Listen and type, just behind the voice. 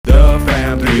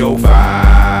Fam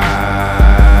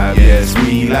 305. Yes,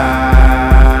 we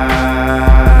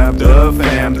live. The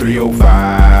Fam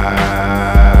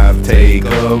 305. Take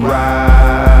a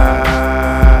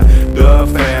ride. The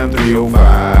Fam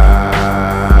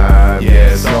 305.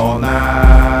 Yes, all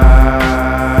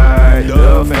night.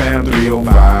 The Fam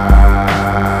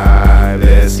 305.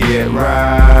 Let's get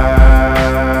right.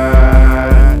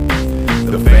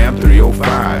 The Fam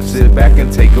 305. Sit back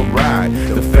and take a ride.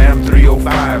 The Fam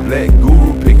 305. Let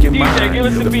Guru pick your mind.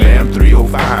 The Fam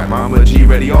 305. Mama G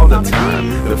ready all the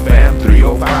time. The Fam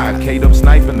 305. Kdub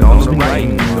sniping on the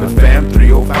right. The Fam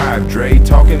 305. Dre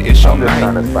talking ish all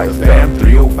night. The Fam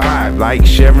 305. Like,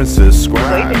 share, and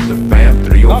subscribe. The Fam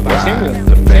 305.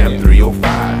 The Fam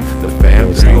 305. The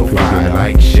Fam 305.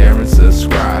 Like, share, and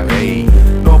subscribe. Hey,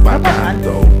 no pa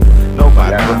tanto. No pa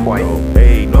tanto.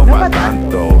 Hey, no pa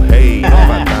tanto. Hey, no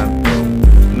pa tanto.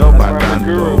 No pa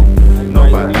tanto. No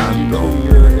pa tanto.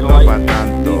 No pa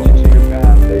tanto.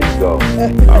 There you go.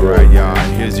 All right, y'all.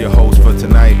 Here's your host for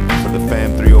tonight for the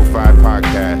Fam 305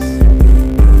 podcast.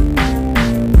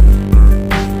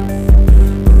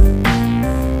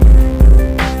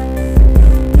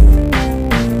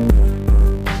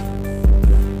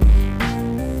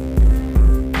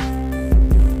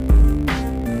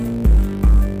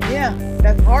 Yeah,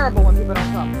 that's horrible when people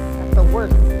don't come. That's the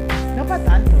worst. No pa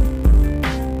tanto.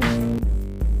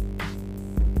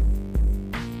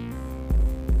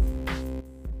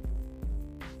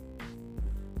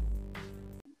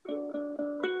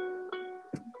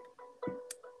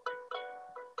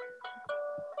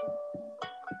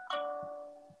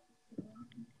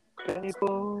 Pay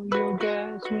for your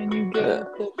gas when you get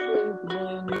the food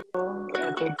when you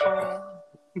at the farm.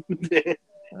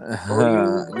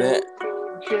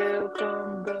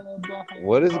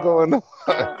 What is going on?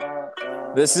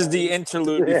 This is the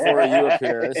interlude before you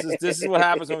appear. This is what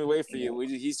happens when we wait for you.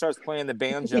 He starts playing the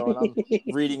banjo, and I'm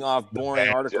reading off boring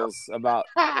articles about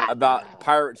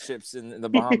pirate ships in the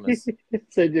Bahamas.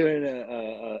 So doing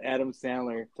a Adam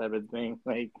Sandler type of thing,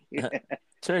 like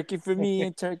Turkey for me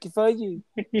and turkey for you.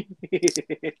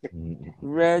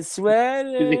 Red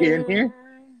sweater. Is he in here?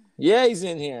 Yeah, he's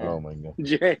in here. Oh my god.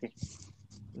 Jay.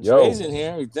 Jay's in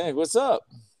here. We think. What's up?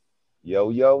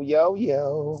 Yo.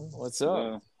 What's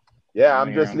up? Yeah,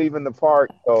 I'm just leaving the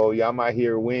park, so y'all might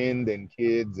hear wind and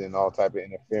kids and all type of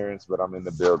interference, but I'm in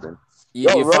the building. You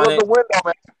roll find up the window,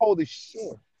 man. Holy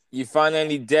shit. You find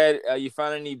any dead? You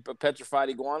find any petrified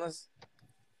iguanas?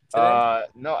 Today?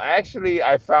 No, actually,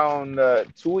 I found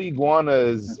 2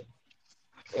 iguanas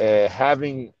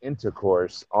having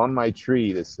intercourse on my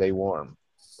tree to stay warm.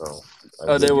 So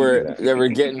they were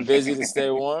getting busy to stay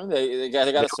warm. They got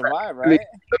to survive, right?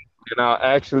 And I'll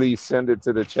actually send it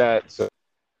to the chat. So.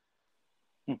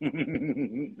 Oh,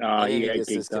 you got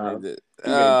kicked off.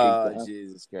 Oh,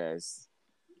 Jesus Christ!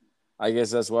 I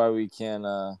guess that's why we can't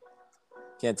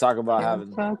talk about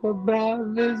having. Talk about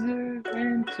lizard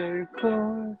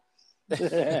intercourse.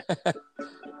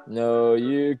 No,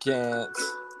 you can't.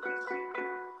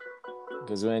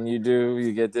 Because when you do,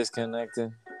 you get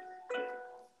disconnected.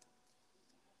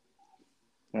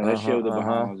 Well, that show with the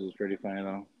Bahamas was pretty funny,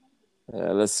 though.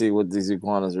 Yeah, let's see what these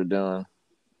iguanas are doing.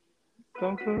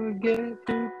 Don't forget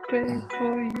to pay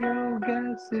for your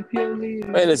gas if you're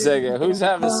leaving. Wait a second. Who's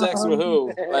having sex with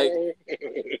who? Like,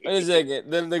 wait a second.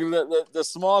 The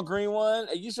small green one?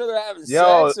 Are you sure they're having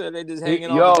sex, or are they just hanging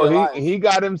on? He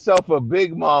got himself a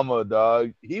big mama,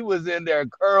 dog. He was in there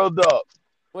curled up.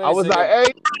 I was like,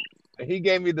 hey. He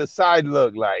gave me the side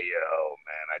look, like, yo,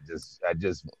 man,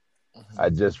 I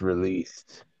just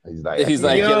released. He's like, you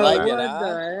like it, what the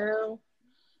hell?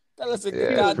 That looks like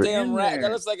a goddamn rat.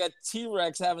 That looks like a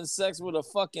T-Rex having sex with a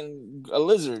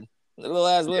lizard, a little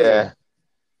ass lizard.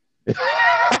 Yeah.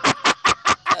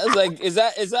 I was like, is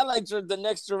that like the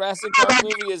next Jurassic Park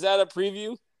movie? Is that a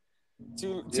preview?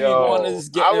 Two iguanas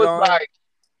getting on. Like,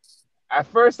 at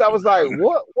first I was like,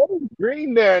 what is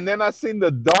green there? And then I seen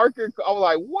the darker. I was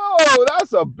like, whoa,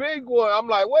 that's a big one. I'm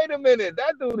like, wait a minute,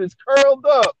 that dude is curled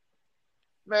up,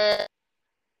 man.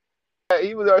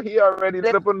 He already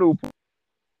lit up a new.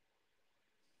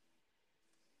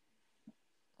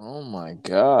 Oh my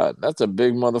God, that's a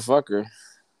big motherfucker.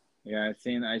 Yeah,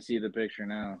 I see the picture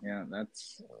now. Yeah,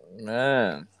 that's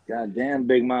man. Goddamn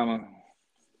big mama.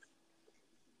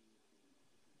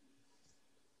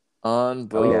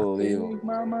 Unbelievable. Big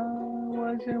mama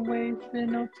wasn't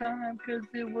wasting no time because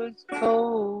it was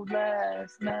cold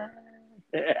last night.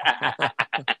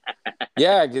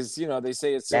 Yeah, because they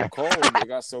say it's so cold. It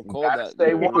got so cold that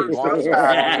they iguanas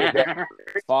are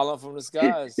falling from the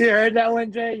skies. You heard that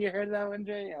one, Jay?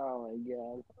 Oh my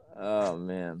God. Oh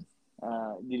man.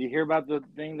 Did you hear about the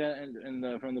thing that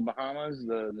from the Bahamas,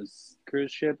 this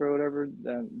cruise ship or whatever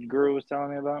that Guru was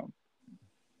telling me about?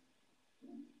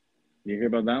 Did you hear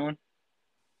about that one?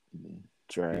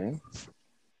 Dre.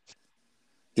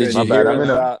 Did My you bad. hear I'm in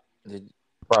a, about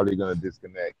probably gonna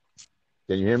disconnect.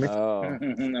 Can you hear me? Oh,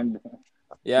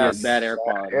 yes, yes. bad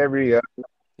AirPod. Every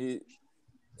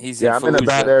He's yeah, in I'm in a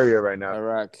bad Fallujah, area right now.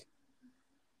 Iraq.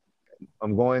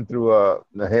 I'm going through a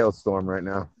hailstorm right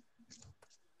now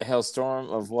A hailstorm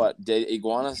of what?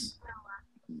 Iguanas?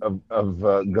 of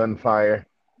gunfire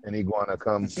and iguana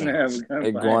come.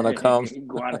 Iguana come.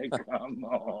 Iguana come.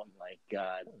 Oh my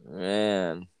god.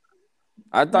 Man.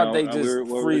 I thought they just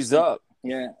freeze up.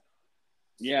 Yeah.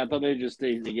 Yeah, I thought they get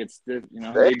stiff. You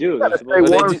know, They they do. gotta They're stay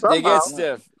supposed warm to. They get somehow.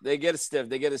 stiff. They get stiff.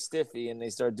 They get a stiffy, and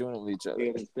they start doing it with each other.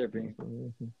 They get stiffy.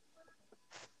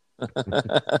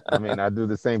 I mean, I do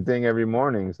the same thing every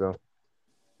morning, so.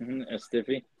 A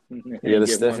stiffy. You get a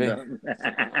stiffy?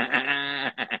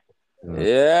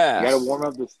 Yeah. You gotta warm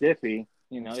up the stiffy.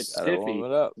 You know, it's gotta stiffy. warm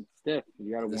it up. It's stiff.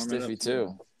 You gotta The warm stiffy it up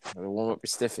too. Gotta warm up your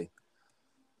stiffy.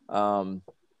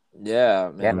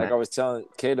 Yeah, man. Yeah, like man. I was telling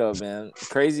Kdub, man,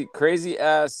 crazy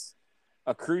ass.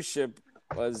 A cruise ship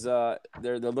was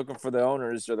they're looking for the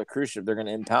owners or the cruise ship. They're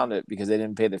gonna impound it because they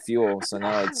didn't pay the fuel. So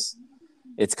now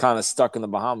it's kind of stuck in the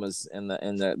Bahamas, and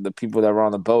the people that were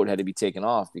on the boat had to be taken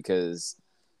off because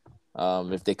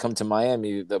if they come to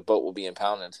Miami, the boat will be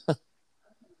impounded.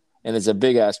 And it's a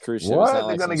big ass cruise ship. What? It's not They're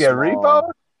like gonna some get small...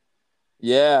 repo?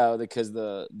 Yeah, because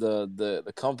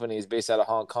the company is based out of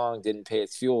Hong Kong didn't pay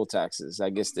its fuel taxes. I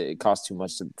guess it cost too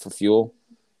much for fuel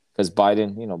because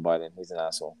Biden, he's an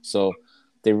asshole. So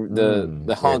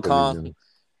the Hong Kong,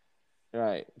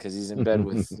 right? Because he's in bed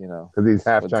with because he's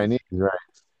half Chinese,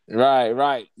 right?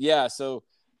 Right. Yeah. So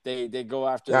they go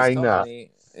after this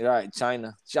company, right?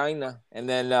 China, and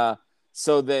then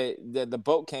so the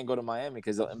boat can't go to Miami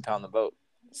because they'll impound the boat.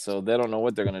 So they don't know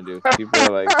what they're gonna do. People are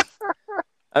like.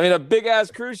 I mean, a big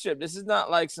ass cruise ship. This is not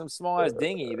like some small ass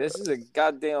dinghy. This is a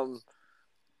goddamn,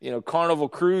 Carnival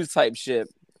cruise type ship.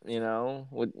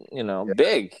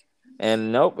 Big.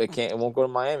 And nope, it can't. It won't go to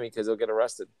Miami because they'll get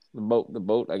arrested. The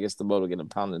boat. I guess the boat will get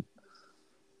impounded.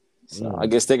 So I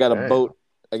guess they got a boat.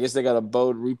 I guess they got a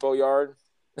boat repo yard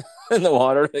in the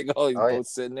water. They got all these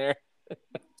boats sitting there.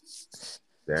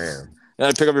 Damn. You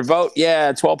want to pick up your boat?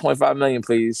 Yeah, $12.5 million,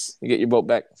 please. You get your boat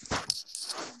back.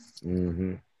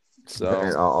 Mm-hmm. So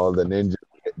and all the ninjas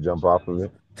jump off of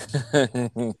it.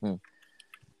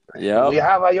 Yeah. We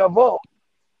have your boat.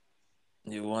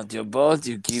 You want your boat?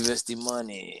 You give us the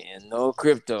money and no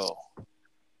crypto.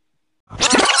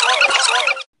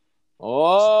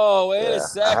 Oh, wait a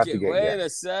second. Wait a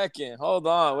second. Hold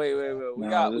on. Wait. We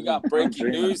got breaking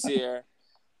news here.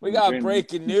 We got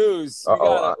breaking news.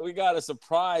 We got a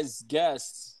surprise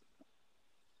guest.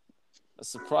 A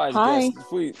surprise guest.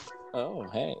 Oh,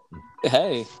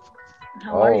 hey.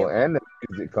 How are you? And the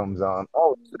music comes on.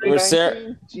 Oh, we're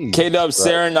Kdub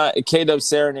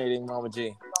serenading Mama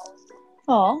G.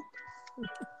 Oh.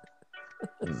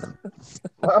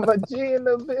 Mama G in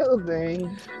the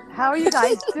building. How are you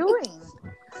guys doing?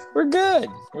 We're good.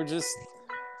 We're just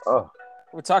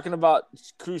we're talking about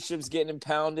cruise ships getting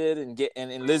impounded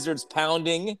and lizards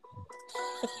pounding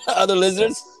other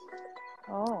lizards.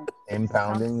 Oh.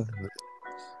 Impounding.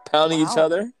 Pounding each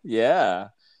other. Yeah.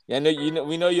 Yeah,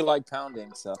 we know you like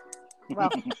pounding, so.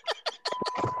 Well,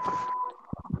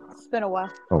 it's been a while.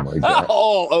 Oh my god.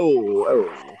 Oh.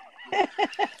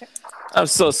 I'm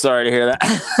so sorry to hear that.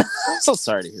 I'm so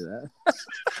sorry to hear that.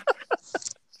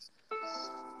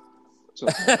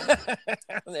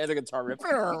 There's a guitar riff. So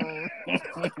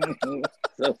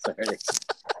sorry.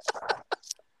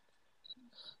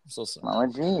 I'm so sorry. Mama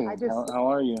G, how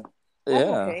are you?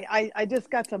 Yeah. Okay. I just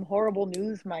got some horrible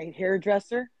news. My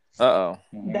hairdresser.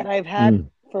 That I've had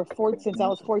since I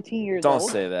was 14 years old. Don't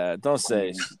say that. Don't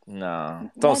say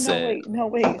no. Don't say it. No,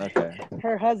 wait. Okay.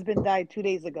 Her husband died 2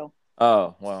 days ago.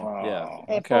 Oh, well, yeah.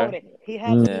 Okay. He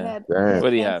had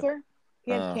cancer.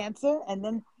 He had cancer, and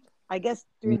then I guess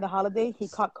during the holiday he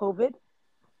caught COVID.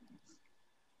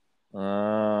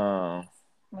 Oh.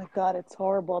 My God, it's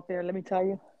horrible up there. Let me tell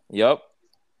you. Yep.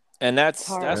 And that's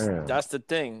the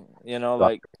thing,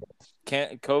 like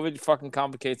COVID fucking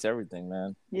complicates everything,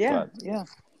 man. Yeah.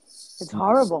 It's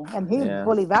horrible. And he's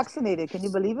fully vaccinated. Can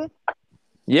you believe it?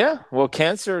 Yeah. Well,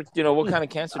 cancer, what kind of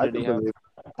cancer did he have?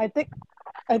 I think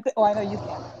I know you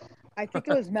can. I think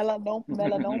it was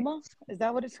melanoma. Is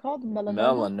that what it's called?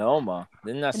 Melanoma.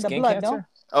 Isn't that skin blood, cancer? No?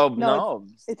 Oh, no.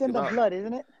 It's in the blood,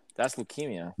 isn't it? That's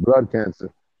leukemia. Blood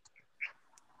cancer.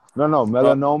 No,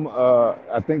 melanoma.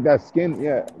 I think that's skin.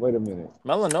 Yeah, wait a minute.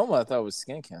 Melanoma, I thought was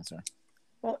skin cancer.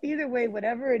 Well, either way,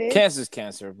 whatever it is, Cancer's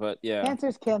cancer, but yeah.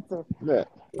 Cancer's cancer. Yeah.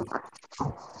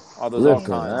 Oh, there's all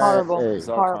kinds. Horrible. There's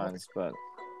all kinds, but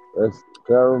that's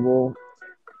terrible.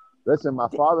 Listen, my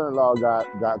father-in-law got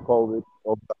COVID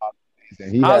over the holidays,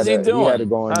 and he how's had he doing? He had to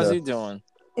go How's he doing?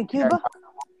 In Cuba?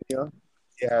 He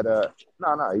had a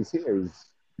no. He's here. He's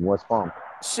in West Palm.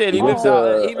 Shit, he lives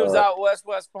out. He lives out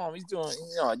West Palm. He's doing.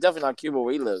 Definitely not Cuba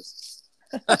where he lives.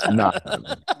 No.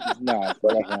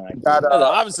 The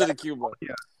opposite of Cuba.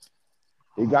 Yeah.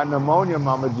 He got pneumonia,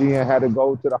 Mama G, and had to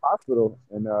go to the hospital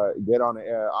and get on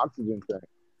the oxygen tank.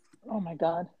 Oh my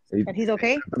God! And he's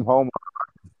okay? Him home.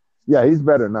 Yeah, he's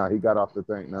better now. He got off the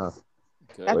tank now.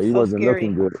 But he wasn't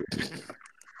looking good.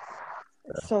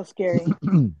 It's so scary.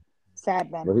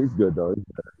 Sad, man. But he's good though.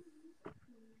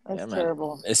 That's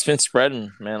terrible. It's been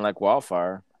spreading, man, like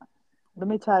wildfire. Let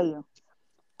me tell you,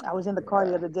 I was in the car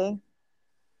the other day,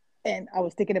 and I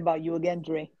was thinking about you again,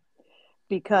 Dre,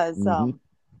 because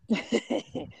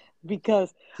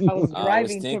because I was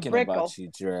driving to Brickell. About you,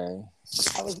 Dre.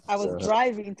 I was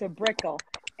driving to Brickell,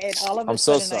 and all of a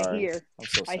sudden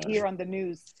I hear on the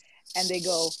news, and they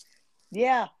go,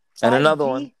 "Yeah, 5G, and another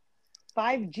one.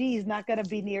 5G is not going to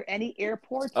be near any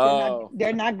airports.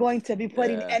 They're not going to be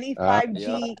putting any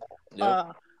 5G,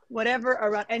 whatever,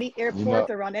 around any airports,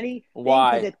 around any thing,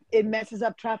 because it messes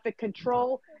up traffic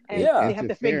control, and they have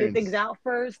to figure things out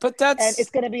first. But and it's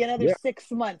going to be another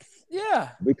 6 months.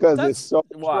 Yeah, because it's so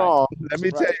strong. Let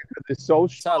me tell you, because it's so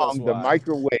strong. The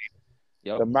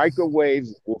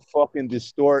microwaves will fucking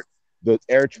distort the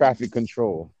air traffic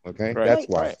control. Okay, that's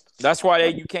why. Right. That's why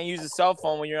you can't use a cell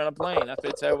phone when you're on a plane. That's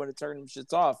what they tell you when to turn them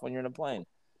shits off when you're in a plane.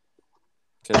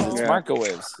 Because it's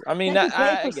microwaves. I mean, you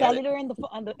pay for cellular on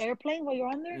the airplane while you're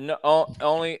on there? No,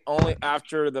 only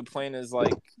after the plane is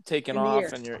like taking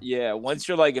off and you're once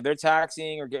you're like if they're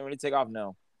taxiing or getting ready to take off,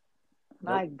 no.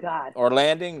 My God. Or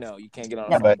landing, no, you can't get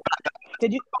on. But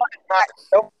did you?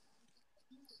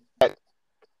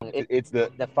 It's the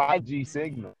 5G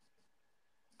signal.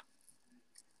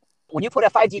 When you put a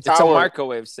 5G tower, it's a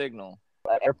microwave signal.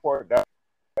 At airport.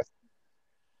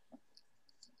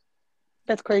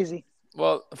 That's crazy.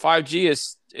 Well, 5G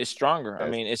is stronger. I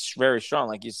mean, it's very strong,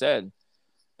 like you said.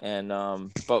 And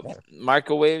but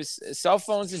microwaves, cell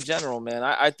phones in general, man.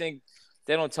 I think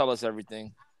they don't tell us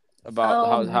everything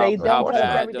about how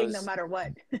bad everything, no matter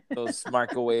what. those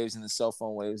microwaves and the cell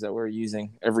phone waves that we're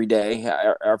using every day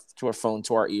to our phone,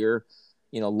 to our ear.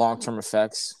 Long-term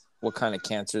effects. What kind of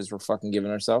cancers we're fucking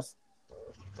giving ourselves.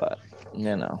 But,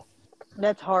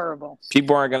 That's horrible.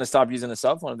 People aren't going to stop using a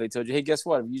cell phone if they told you, hey, guess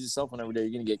what? If you use a cell phone every day, you're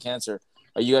going to get cancer.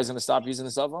 Are you guys going to stop using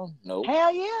the cell phone? No.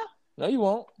 Hell yeah. No, you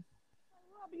won't.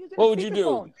 What would you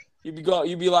do? You'd be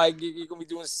like, you're going to be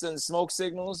doing some smoke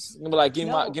signals? You're going to be like,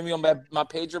 give me my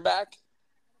pager back?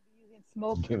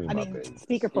 Speakerphone.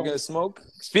 You're going to smoke?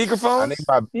 Speakerphone? I need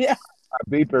my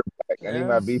beeper back. I need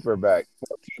my beeper back.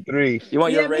 3. You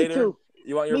want your Raider?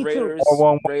 You want your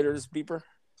Raiders beeper?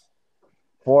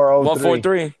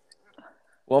 403.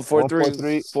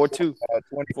 143. 42.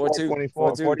 42.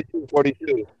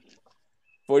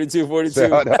 42.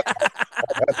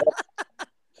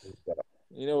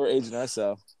 You know we're aging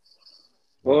ourselves.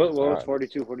 What was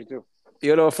 42?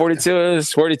 You know what 42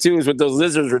 is? 42 is what those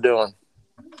lizards were doing.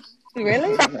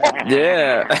 Really?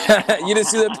 Yeah. You didn't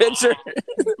see the picture?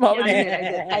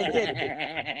 I did.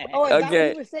 Oh, is that what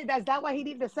he was saying? Is that why he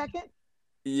needed a second?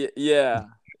 Yeah.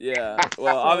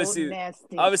 Well, obviously,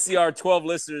 our 12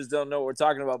 listeners don't know what we're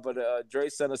talking about. But Dre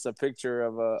sent us a picture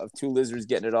of 2 lizards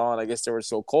getting it on. I guess they were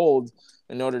so cold.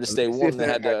 In order to stay warm, they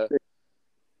had to.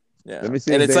 Yeah. Let me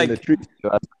see. And it's like the tree.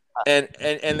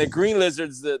 And the green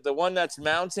lizards, the one that's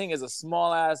mounting is a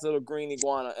small ass little green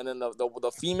iguana, and then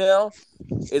the female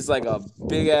is like a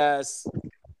big ass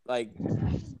like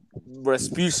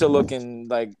Rasputia looking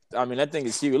like. I mean, that thing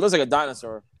is huge. It looks like a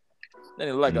dinosaur. Then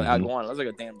it looks like an iguana. It looks like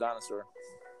a damn dinosaur.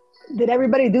 Did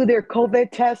everybody do their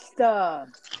COVID test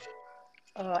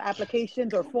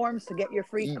applications or forms to get your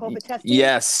free COVID testing?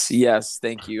 Yes.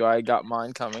 Thank you. I got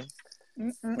mine coming.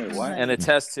 Wait, what? And a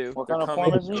test too. What kind of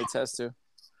form is it? A test too.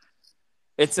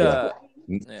 It's No,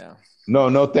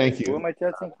 thank you. What am I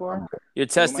testing for? You're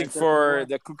testing for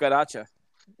the cucaracha.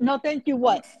 No, thank you.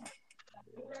 What?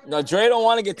 No, Dre don't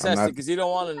want to get tested because he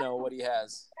don't want to know what he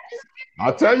has.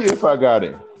 I'll tell you if I got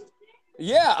it.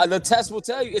 Yeah, the test will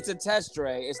tell you. It's a test,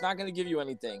 Dre. It's not going to give you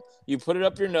anything. You put it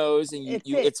up your nose, and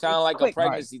it's kind of like quick. A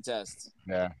pregnancy test.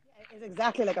 Yeah. It's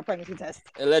exactly like a pregnancy test.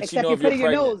 It lets you know if if you're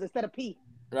pregnant. Your nose instead of pee.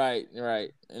 Right.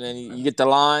 And then you get the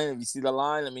line. If you see the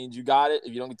line, that means you got it.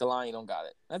 If you don't get the line, you don't got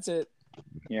it. That's it.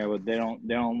 Yeah, but they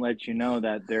don't let you know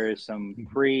that there is some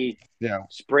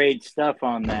pre-sprayed stuff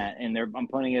on that, and I'm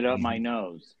putting it up my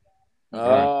nose.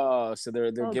 Oh, so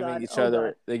they're giving each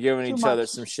other they're giving Too each much. other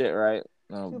some shit, right?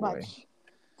 Oh Too boy.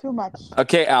 Too much.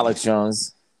 Okay, Alex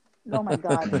Jones. Oh my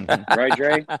God. Right,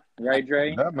 Dre? Right,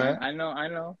 Dre? Yeah, man. I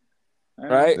know.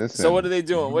 Right? Listen, so what are they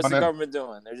doing? What's the government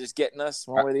doing? They're just getting us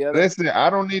one way or the other? Listen, I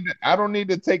don't need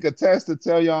to take a test to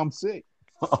tell you I'm sick.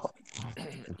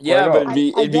 Yeah, but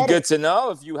it'd be good to know.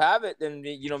 If you have it, then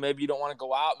maybe you don't want to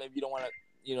go out, maybe you don't want to,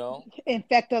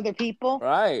 infect other people.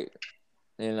 Right.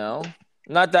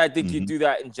 Not that I think you'd do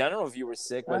that in general if you were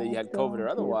sick, whether you had COVID or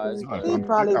otherwise. But he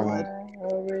probably would.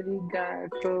 Already got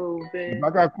COVID. I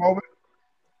got COVID.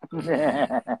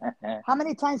 How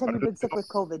many times have you been sick with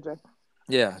COVID, Dre?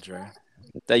 Yeah, Dre.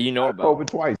 That you know about. COVID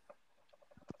twice.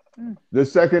 The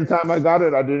second time I got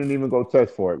it, I didn't even go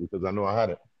test for it because I knew I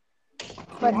had it.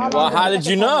 But how did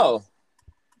you know?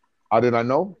 How did I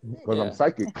know? Because I'm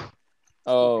psychic.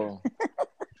 Oh.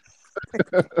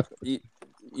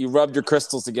 You rubbed your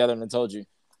crystals together and I told you.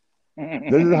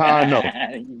 This is how I know.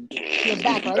 You're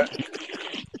back, right?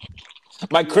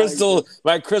 My crystal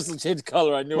changed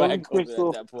color. I knew I had COVID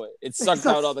at that point. It sucked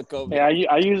out all the COVID. Yeah,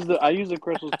 I use the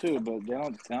crystals too, but they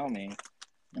don't tell me.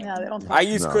 No, they don't. I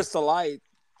use Crystal Light.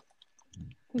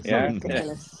 Yeah.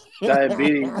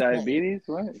 Diabetes?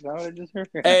 What? Is that what I just heard?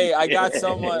 Hey, I got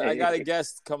a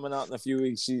guest coming out in a few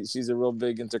weeks. She's a real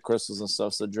big into crystals and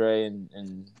stuff. So Dre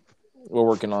and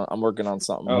I'm working on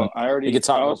something. Oh, I already. We can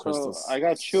talk about crystals. I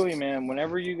got Chewy, man.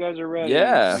 Whenever you guys are ready.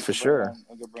 Yeah, for sure.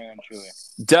 I can bring on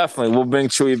Chewy. Definitely, we'll bring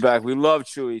Chewy back. We love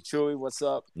Chewy. Chewy, what's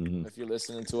up? If you're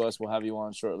listening to us, we'll have you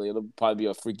on shortly. It'll probably be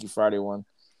a Freaky Friday one.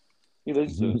 He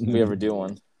listens to us. If we ever do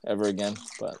one ever again,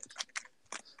 but.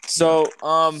 So,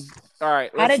 all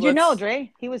right. How did you know,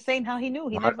 Dre? He was saying how he knew.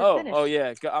 He never finished. Oh,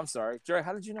 yeah. I'm sorry. Dre,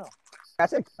 how did you know? I got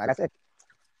sick.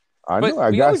 I know.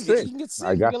 I got sick. You can get sick.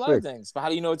 I got a lot of things. But how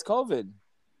do you know it's COVID?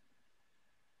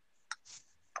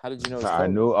 How did you know it's COVID? I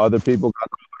knew other people got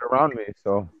COVID around me,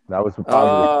 so that was a positive.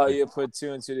 Oh, you put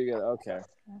 2 and 2 together. Okay.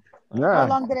 Yeah. How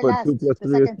long did it last? 2 plus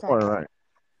 3 is 4, right?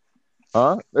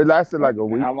 Huh? It lasted like a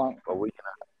week. How long? A week.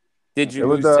 Did you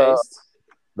lose taste?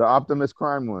 The Optimus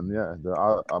Prime one, yeah. The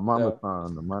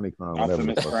Omicron, the Monicron, whatever.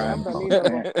 Optimus Prime.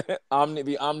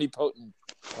 The omnipotent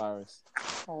virus.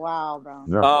 Wow,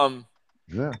 bro.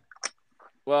 Yeah. Yeah.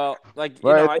 Well, like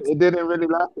it didn't really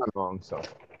last that long, so.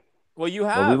 Well, you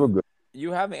have. We were good.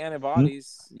 You have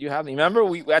antibodies. You have. Remember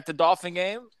we at the Dolphin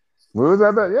game? We was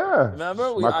at that, yeah.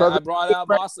 Remember I brought out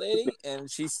Boss Lady,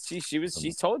 and she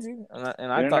told you,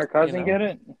 and I thought our cousin get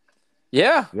it.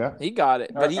 Yeah, he got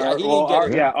it, but he didn't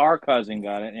get it. Yeah, our cousin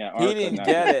got it. Yeah, he didn't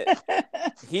get it.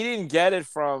 He didn't get it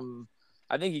from.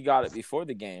 I think he got it before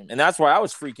the game, and that's why I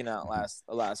was freaking out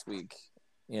last week.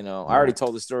 I already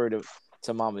told the story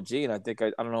to Mama G, and I think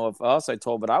I don't know if else I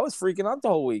told, but I was freaking out the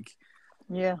whole week.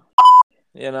 Yeah.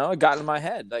 It got in my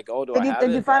head like, oh, do I have it?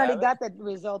 And you finally got the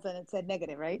result, and it said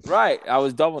negative, right? Right. I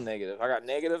was double negative. I got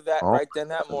negative right then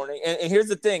that morning. And here's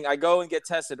the thing: I go and get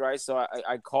tested, right? So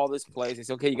I call this place. They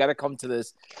say, okay, you got to come to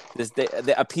this day.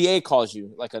 A PA calls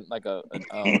you, like a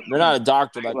they're not a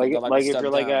doctor, like if you're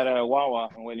like at a Wawa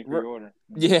and waiting for your order.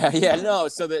 Yeah, no.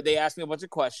 So they asked me a bunch of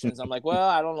questions. I'm like, well,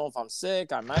 I don't know if I'm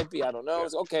sick. I might be. I don't know.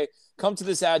 It's okay. Come to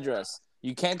this address.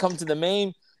 You can't come to the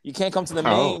main. You can't come to the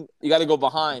main. You got to go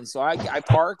behind. So I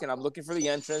park and I'm looking for the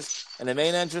entrance. And the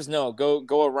main entrance, no,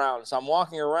 go around. So I'm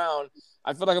walking around.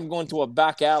 I feel like I'm going to a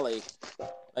back alley.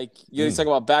 Like you talk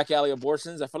about back alley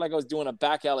abortions. I feel like I was doing a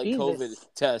back alley COVID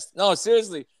test. No,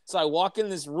 seriously. So I walk in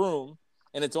this room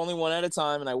and it's only one at a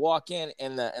time. And I walk in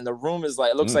and the room is like,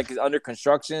 it looks like it's under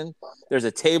construction. There's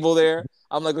a table there.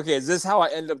 I'm like, okay, is this how I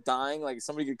end up dying? Like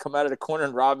somebody could come out of the corner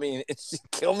and rob me and just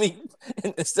kill me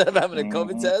instead of having a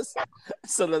COVID test.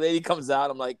 So the lady comes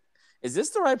out. I'm like, is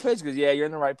this the right place? She goes, yeah, you're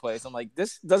in the right place. I'm like,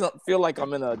 this doesn't feel like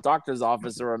I'm in a doctor's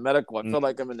office or a medical. I feel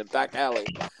like I'm in the back alley.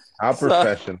 How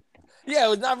professional. Yeah, it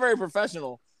was not very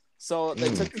professional. So they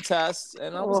took the test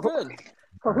and I was good.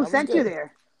 So who sent you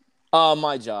there?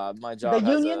 My job. The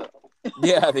union?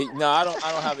 No, I don't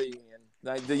have a union.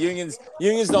 Like the unions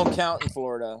don't count in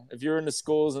Florida. If you're in the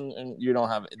schools and you don't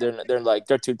have it,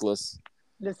 they're toothless.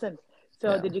 Listen,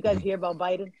 did you guys hear about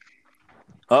Biden?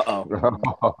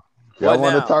 Uh-oh. I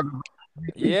want to talk about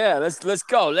Yeah, let's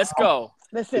go.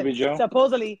 Listen,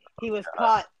 supposedly he was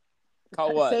caught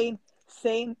what?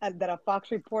 saying that a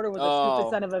Fox reporter was a stupid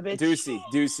son of a bitch.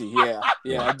 Ducey,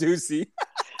 yeah, Ducey.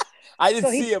 I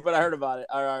didn't see it, but I heard about it.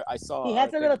 I saw. He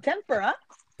has a little temper, huh?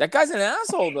 That guy's an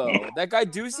asshole, though. That guy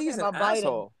Ducey is an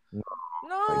asshole.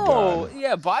 No,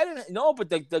 yeah, Biden. No, but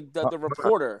the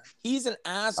reporter, he's an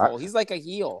asshole. He's like a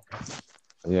heel.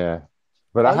 Yeah,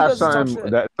 but I have something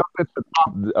to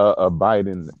top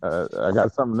Biden. I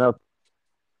got something else.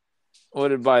 What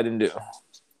did Biden do?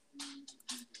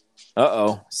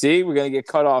 See, we're gonna get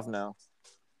cut off now.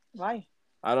 Why?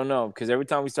 I don't know, because every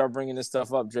time we start bringing this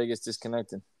stuff up, Dre gets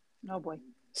disconnected. No, boy.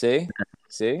 See?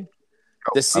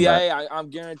 The CIA, I'm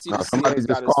guaranteed the CIA's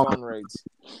got his phone rigged.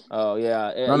 Oh,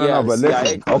 yeah. No, but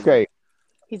listen. Okay.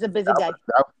 He's a busy guy.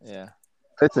 Yeah.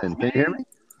 Listen, can you hear me?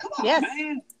 Yes.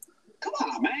 Come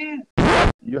on, man.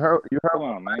 You heard Come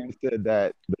on, man. He said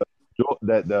that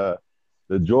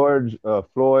the George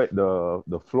Floyd,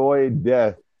 the Floyd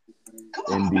death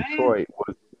in Detroit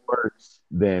was worse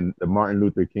than the Martin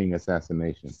Luther King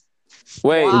assassination.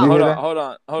 Wait, Wow. hold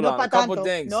on. A couple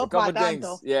things.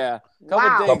 Yeah.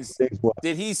 Couple things.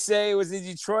 Did he say it was in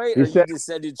Detroit, or you just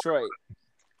said Detroit?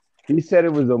 He said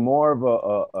it was a more of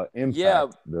a impact. Yeah,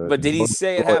 but did he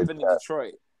say it happened in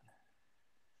Detroit?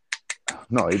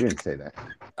 No, he didn't say that.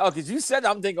 Oh, because you said that.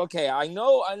 I'm thinking, okay, I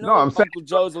know. No, I'm saying Uncle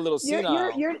Joe's a little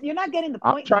senile. You're not getting the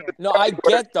point here. No, I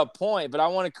get the point, but I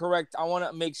want to correct. I want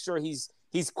to make sure he's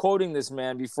quoting this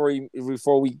man before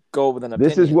we go with an opinion.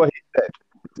 This is what he said.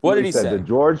 What did he say? The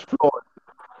George Floyd,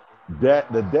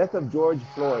 the death of George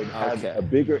Floyd had a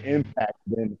bigger impact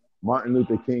than Martin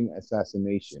Luther King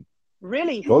assassination.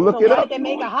 Really? Go look it up. Why did they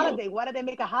make a holiday? Why did they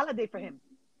make a holiday for him?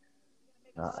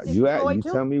 You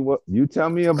tell me what you tell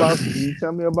me about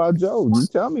Joe. You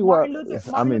tell me what.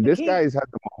 I mean, this guy's had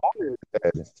the Mahoney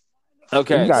head.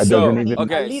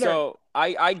 Okay, so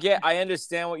I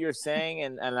understand what you're saying,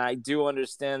 and I do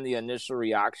understand the initial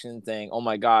reaction thing. Oh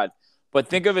my God. But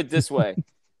think of it this way.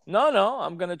 No,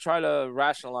 I'm gonna try to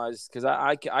rationalize, because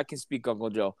I can speak, Uncle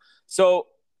Joe. So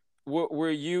were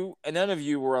you, and none of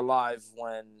you were alive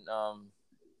when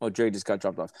Dre just got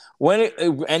dropped off.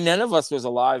 And none of us was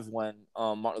alive when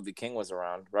Martin Luther King was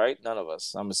around, right? None of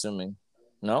us, I'm assuming.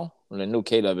 No? Well, no,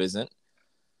 Kdub isn't.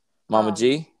 Mama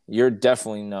G, you're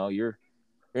definitely no. You're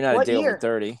not a day over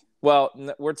 30. Well,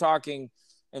 we're talking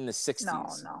in the 60s. No,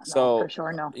 so, for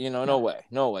sure, no. No way.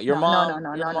 Your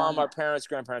mom, our parents,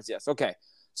 grandparents, yes. Okay.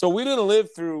 So we didn't live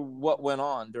through what went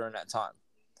on during that time.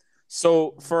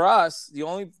 So for us, the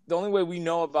only way we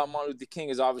know about Martin Luther King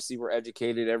is obviously we're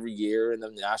educated every year in the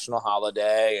national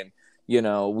holiday, and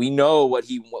we know what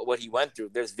he went through.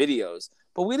 There's videos,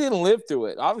 but we didn't live through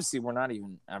it. Obviously, we're not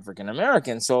even African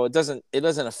American, so it doesn't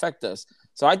affect us.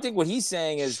 So I think what he's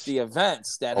saying is the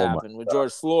events that happened with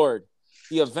George Floyd,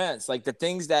 the events, like the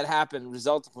things that happened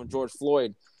resulting from George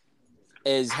Floyd,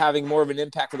 is having more of an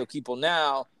impact for the people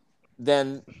now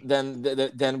than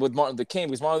with Martin Luther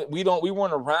King, because we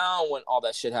weren't around when all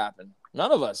that shit happened.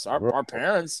 None of us. Our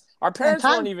parents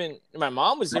weren't even. My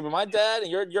mom was here, but my dad and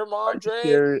your mom,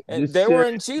 Dre, and they were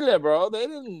in Chile, bro. They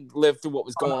didn't live through what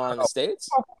was going on in the States.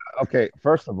 Okay,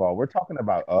 first of all, we're talking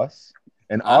about us,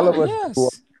 and all of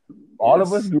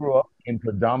us grew up in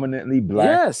predominantly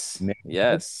black.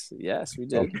 Yes, we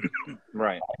did. Okay.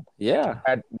 Right. Yeah. We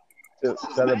had to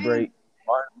celebrate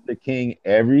Martin Luther King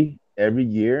every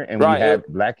year, and we had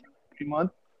Black History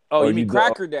Month. Oh, you mean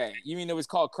Cracker Day? You mean it was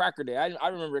called Cracker Day? I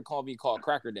remember it being called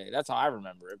Cracker Day. That's how I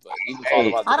remember it. But you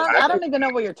can call it I don't even know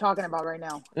what you're talking about right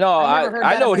now. No,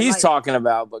 I know what he's talking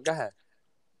about, but go ahead.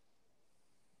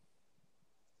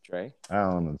 Trey? I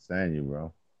don't understand you,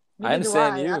 bro. I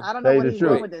understand you. I don't know what he's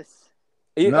doing with this.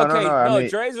 No,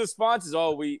 Dre's response is,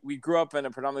 we grew up in a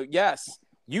predominantly, yes.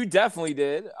 You definitely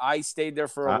did. I stayed there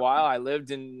for a while. I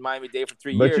lived in Miami-Dade for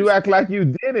 3 years. But you act like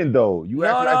you didn't, though.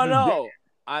 No.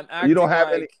 I'm acting you don't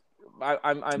have any.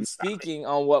 I'm speaking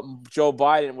on what Joe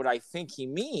Biden, what I think he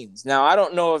means. Now, I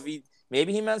don't know if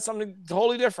maybe he meant something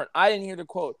totally different. I didn't hear the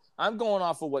quote. I'm going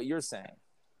off of what you're saying.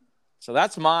 So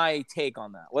that's my take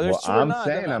on that. Whether it's true or not.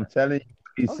 I'm telling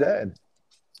you what he said.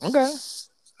 Okay.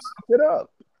 Look it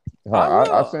up.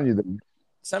 I'll send you the.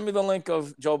 Send me the link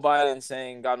of Joe Biden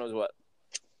saying God knows what.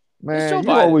 Man,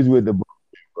 you always with the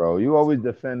bullshit, bro. You always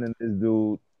defending this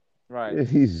dude. Right.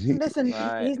 Listen,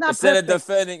 right. He's not instead of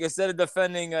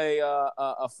defending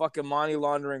a fucking money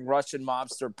laundering Russian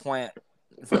mobster plant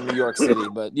from New York City,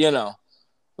 but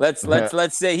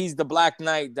let's say he's the Black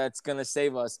Knight that's gonna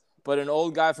save us. But an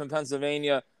old guy from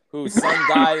Pennsylvania whose son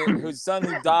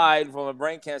died from a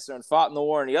brain cancer and fought in the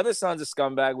war, and the other son's a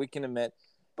scumbag, we can admit.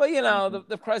 But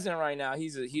the president right now,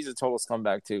 he's a total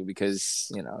scumbag too,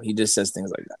 because he just says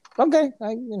things like that. Okay,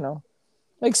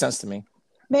 makes sense to me.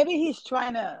 Maybe he's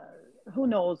trying to. Who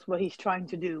knows what he's trying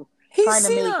to do? He's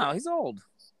senile. He's old.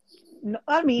 No,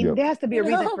 I mean, there has to be a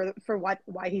reason for why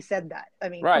he said that. I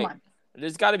mean, right. Come on.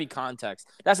 There's got to be context.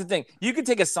 That's the thing. You could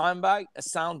take a sound bite,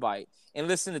 and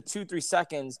listen to 2-3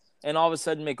 seconds, and all of a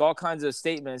sudden make all kinds of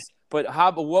statements. But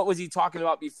what was he talking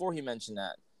about before he mentioned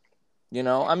that?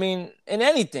 I mean, in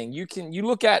anything, you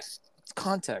look at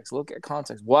context. Look at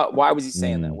context. Why was he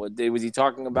saying that? Was he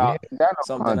talking about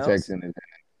something else? In it.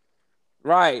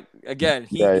 Right. Again,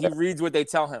 he reads what they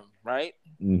tell him, right?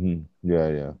 Mm-hmm.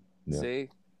 Yeah. See?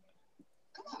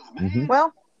 Mm-hmm.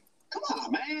 Well, come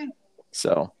on, man.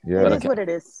 So it is what it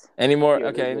is. Any more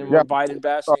Biden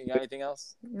bashing? You got anything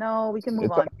else? No, we can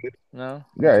move on. No?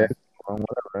 Yeah, okay.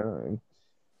 Whatever.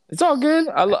 It's all good.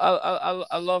 I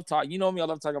love talk. You know me, I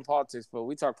love talking politics, but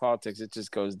we talk politics, it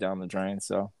just goes down the drain.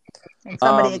 So and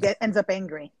somebody ends up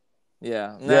angry.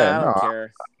 Yeah. I don't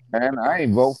care. Man, I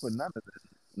ain't vote for none of this.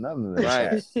 None of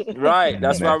this. Right.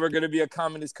 That's why we're gonna be a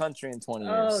communist country in 20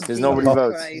 years. Because nobody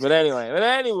votes. Christ. But anyway,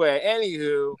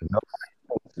 anywho.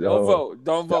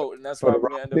 Don't vote, and that's why we're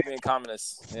gonna end up being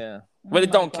communists. Yeah, but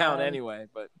it don't count anyway.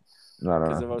 But no.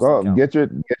 Go get your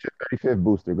 35th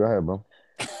booster. Go ahead, bro.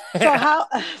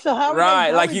 So how?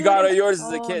 Right, like you got yours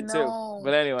as a kid too.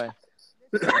 But anyway,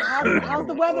 how's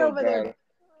the weather over there?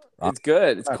 It's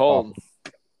good. It's cold.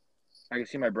 I can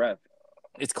see my breath.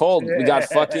 It's cold. We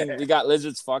got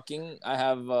lizards fucking. I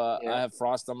have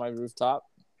frost on my rooftop.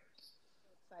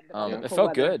 It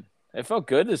felt good. It felt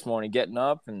good this morning, getting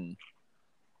up and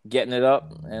getting it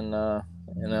up, and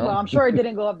Well, I'm sure it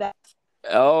didn't go up that.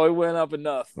 Oh, it went up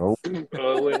enough. Oh, it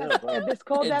went up. This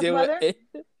cold that weather.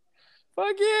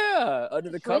 Fuck yeah! Under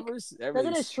the covers,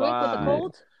 doesn't it shrink with the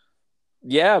cold?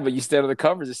 Yeah, but you stay under the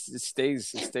covers, it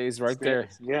stays right there.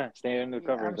 Yeah, stay under the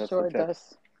covers. I'm sure it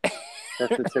does.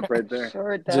 That's the tip right there.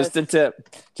 Sure it does. Just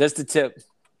a tip.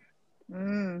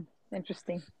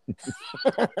 Interesting.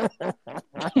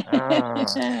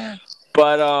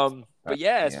 But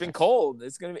yeah, it's been cold.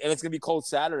 It's gonna be cold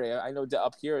Saturday. I know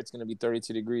up here it's gonna be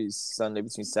 32 degrees Sunday,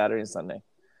 between Saturday and Sunday.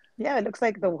 Yeah, it looks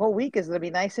like the whole week is gonna be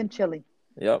nice and chilly.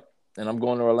 Yep. And I'm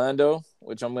going to Orlando,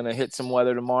 which I'm gonna hit some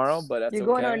weather tomorrow. But that's You're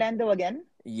going to Orlando again?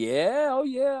 Yeah. Oh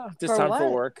yeah. This time for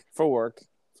work.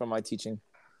 For my teaching.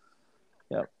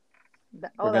 Yep.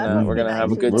 We're gonna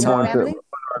have a good time.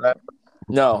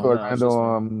 No.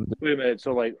 Wait a minute.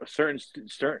 So like certain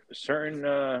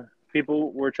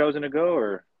people were chosen to go,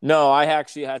 or no? I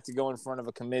actually had to go in front of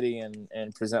a committee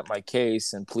and present my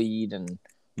case and plead and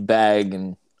beg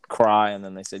and cry, and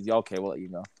then they said, "Yeah, okay, we'll let you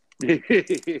know." I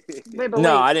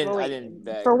didn't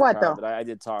beg for what though? But I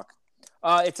did talk.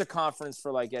 It's a conference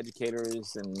for like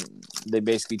educators, and they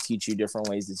basically teach you different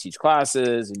ways to teach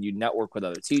classes, and you network with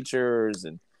other teachers,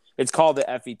 and it's called the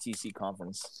FETC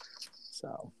conference.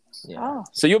 So yeah.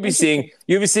 So you'll be seeing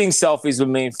selfies with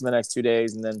me for the next 2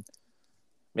 days, and then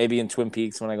maybe in Twin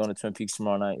Peaks, when I go to Twin Peaks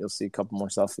tomorrow night, you'll see a couple more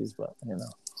selfies. But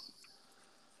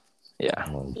yeah.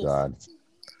 Oh God.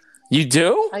 You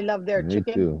do? I love their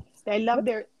chicken. Too. I love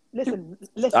their. Listen.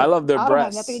 I love their breasts. I don't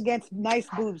have nothing against nice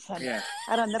boobs, honey. Yeah.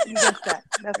 I don't have nothing against that.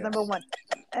 That's number one.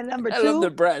 And number two, I love their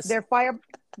breasts.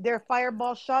 Their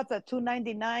fireball shots at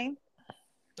 $2.99.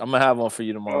 I'm gonna have one for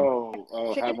you tomorrow.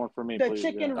 Oh, have one for me, the please.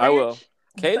 Chicken ranch, I will.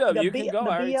 Kdub, you can go. The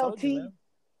I already told you, BLT. man.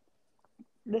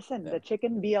 Listen, the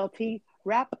chicken BLT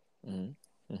wrap.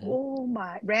 Mm-hmm. Oh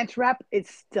my, ranch wrap!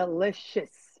 It's delicious.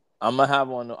 I'm gonna have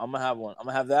one. I'm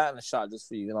gonna have that and a shot just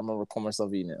for you, and I'm gonna record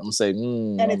myself eating it. I'm gonna say,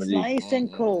 and it's nice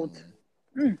and cold.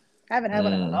 I haven't had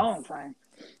one in a long time.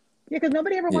 Yeah, because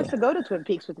nobody ever wants to go to Twin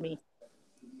Peaks with me.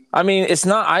 I mean, it's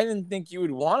not. I didn't think you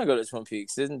would want to go to Twin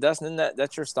Peaks. Isn't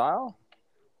that's your style?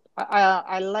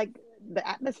 I like the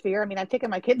atmosphere. I mean, I've taken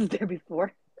my kids there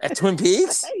before. At Twin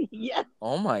Peaks? Yeah.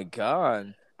 Oh my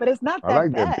God. But it's not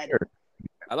that bad.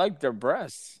 I like their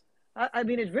breasts. I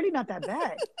mean, it's really not that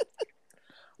bad.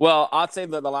 Well, I'll say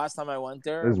that the last time I went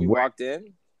there, we walked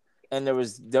in, and there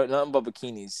was nothing but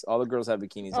bikinis. All the girls had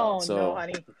bikinis on. Oh, no,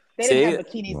 honey. They didn't have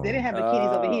bikinis. They didn't have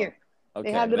bikinis over here. Okay.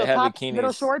 They had little tops, bikinis.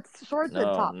 Little shorts and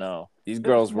tops. No. These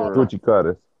girls were... Gucci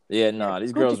cutters. Yeah, no,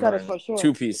 these girls were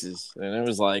two pieces. And it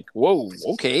was like, whoa,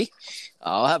 okay.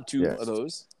 I'll have two of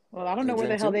those. Well, I don't know where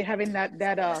the hell they're having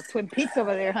that Twin Peaks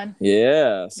over there, hun.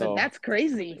 Yeah, so but that's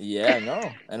crazy. Yeah, no,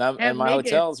 and my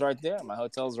hotel's right there. My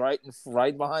hotel's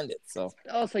right behind it. So.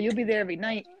 Oh, so you'll be there every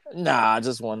night? Nah,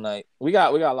 just one night. We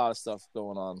got a lot of stuff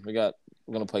going on. We're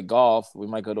gonna play golf. We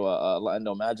might go to a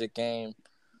Orlando Magic game.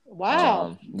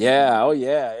 Wow. Yeah. Oh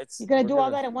yeah. You're gonna do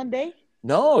all that in one day?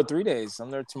 No, 3 days.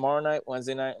 I'm there tomorrow night,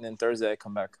 Wednesday night, and then Thursday I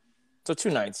come back. So 2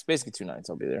 nights, basically 2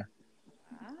 nights. I'll be there.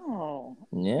 Oh.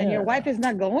 Yeah. And your wife is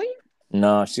not going?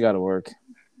 No, she got to work.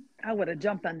 I would have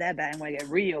jumped on that bandwagon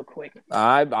real quick.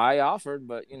 I offered,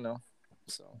 but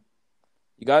so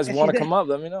you guys want to come up?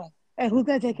 Let me know. And who's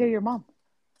gonna take care of your mom?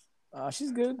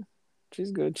 She's good.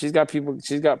 She's good. She's got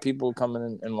people coming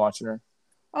in and watching her.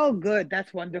 Oh, good.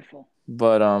 That's wonderful.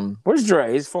 But where's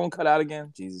Dre? His phone cut out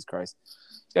again. Jesus Christ.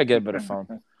 He's gotta get a better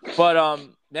phone. But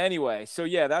anyway, so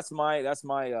yeah, that's my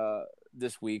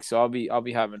this week. So I'll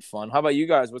be having fun. How about you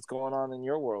guys? What's going on in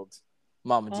your world,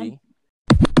 Mama G?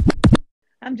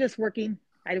 I'm just working.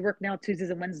 I work now Tuesdays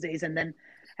and Wednesdays, and then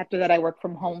after that, I work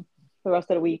from home the rest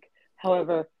of the week.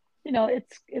 However,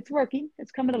 it's working.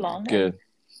 It's coming along. Good.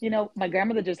 And, my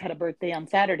grandmother just had a birthday on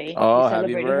Saturday. Oh, We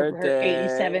happy celebrated her birthday.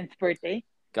 87th birthday.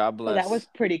 God bless. So that was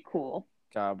pretty cool.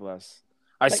 God bless.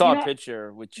 I saw a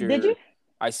picture with your. Did you?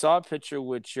 I saw a picture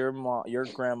with your mom, your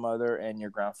grandmother, and your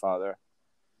grandfather.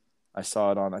 I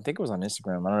saw it on. I think it was on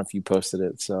Instagram. I don't know if you posted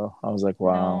it. So I was like,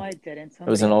 wow. No, I didn't. It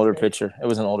was an older picture. It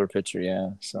was an older picture. Yeah.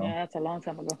 So. Yeah, that's a long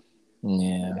time ago.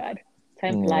 Yeah. Oh, God,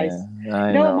 time flies.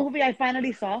 I know. What movie I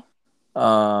finally saw?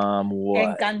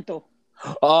 What? Encanto.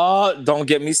 Oh, don't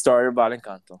get me started about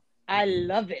Encanto. I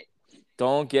love it.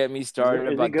 Don't get me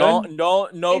started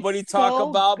about. Nobody talk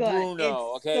about good.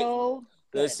 Bruno. It's okay. So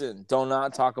good. Listen, do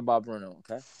not talk about Bruno.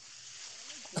 Okay.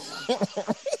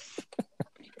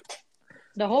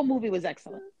 The whole movie was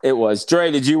excellent. It was.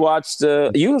 Dre, did you watch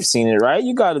you have seen it, right?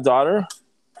 You got a daughter.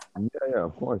 Yeah,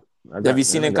 of course. Have you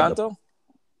seen Encanto?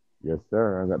 Yes,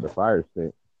 sir. I got the fire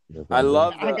stick. Yes, I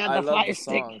love the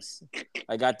songs.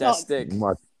 I got that stick.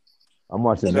 I'm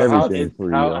watching everything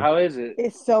for you. How is it?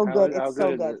 It's so good. It's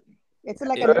so good. It's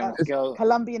like a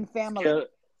Colombian family.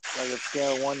 Like a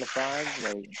scale of 1 to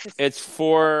 5? It's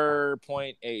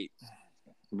 4.8.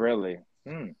 Really?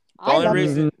 The only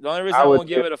reason I won't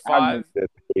give it a 5.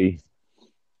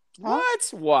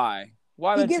 What? Why?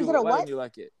 Why didn't you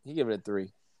like it? He gave it a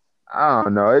 3. I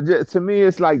don't know. To me,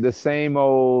 it's like the same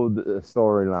old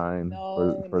storyline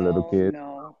for little kids.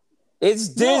 No. It's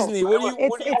Disney. What do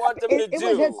you want them to do? It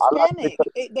was Hispanic.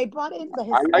 They brought in the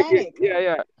Hispanic. I like it.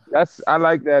 Yeah. I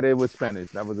like that it was Spanish.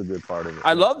 That was a good part of it.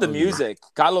 I love the music.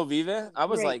 Carlo Vive. I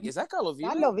was like, is that Carlo Vive?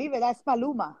 Carlo Vive. That's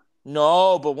Maluma.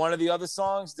 No, but one of the other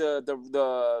songs, the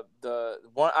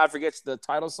one I forget the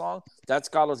title song. That's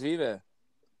Carlos Vive.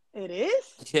 It is?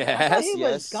 Yes. He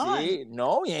was gone. See?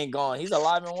 No, he ain't gone. He's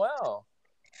alive and well.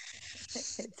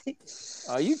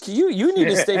 You need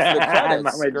to stay for the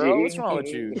credits, girl. What's wrong with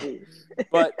you?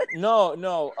 But no.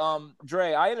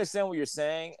 Dre, I understand what you're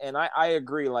saying, and I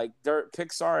agree. Like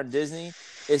Pixar and Disney,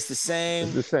 it's the same.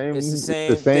 It's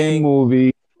the same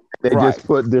movie. They just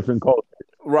put different cultures.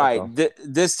 Right.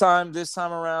 This time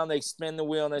around, they spin the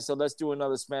wheel and they said, "Let's do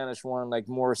another Spanish one, like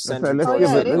more centered." Let's give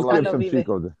some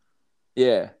Chico.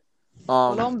 Yeah.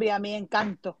 Colombia, mi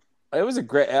Encanto. It was a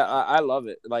great. I love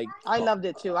it. Like I loved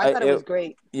it too. I thought it was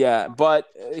great. Yeah, but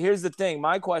here's the thing.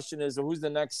 My question is, who's the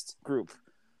next group?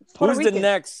 Puerto Who's Rican. the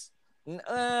next? What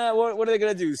are they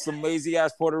gonna do? Some lazy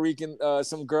ass Puerto Rican,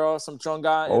 some girl, some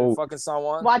chonga in fucking San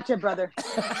Juan. Watch it, brother.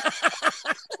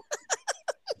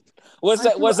 What's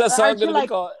that song gonna be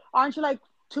called? Aren't you like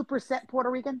 2% Puerto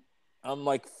Rican? I'm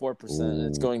like 4%.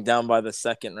 It's going down by the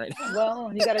second right now.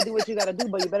 Well, you got to do what you got to do,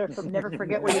 but you better never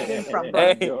forget where you came from.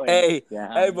 Bro. Hey,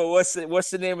 but what's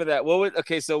the name of that?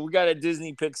 So we got a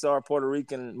Disney Pixar Puerto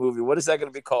Rican movie. What is that going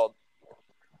to be called?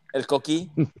 El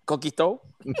Coquito?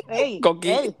 Hey,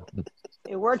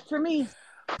 it works for me.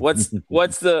 What's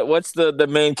the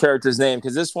main character's name?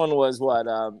 Because this one was what?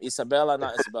 Isabella,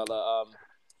 not Isabella.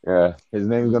 Yeah, his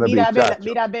name's going to be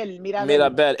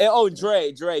Mirabel. Hey,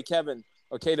 Dre, Kevin.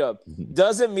 Okay, Kdub.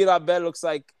 Doesn't Mirabel looks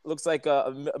like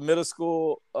a middle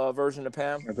school version of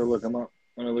Pam? I have to look him up.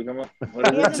 Dre,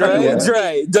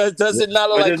 does it not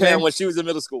look like Pam when she was in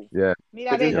middle school? Yeah.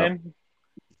 Mirabel.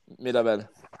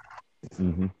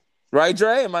 Mm-hmm. Right,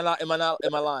 Dre? Am I lying?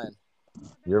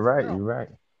 You're right.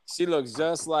 She looks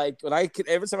just like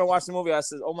every time I watch the movie, I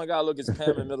said, "Oh my God, look, it's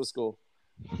Pam in middle school."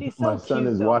 She's so My son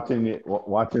cute, is watching it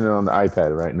on the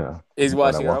iPad right now. He's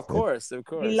watching it, of course.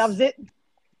 He loves it.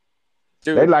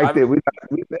 Dude, they liked it.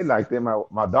 They liked it.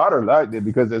 My daughter liked it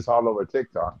because it's all over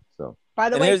TikTok. So,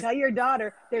 by the way, tell your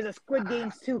daughter there's a Squid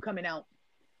Games 2 coming out.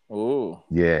 Ooh.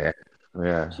 Yeah.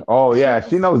 Oh yeah,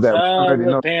 she knows that.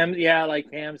 Pam,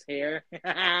 like Pam's hair.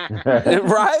 Right.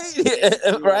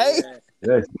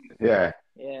 Yeah.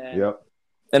 Yep.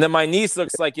 And then my niece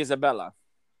looks like Isabella.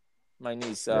 My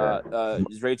niece,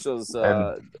 Rachel's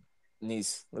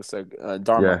niece looks like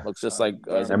Dharma. Looks just like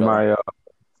Isabella. And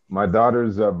my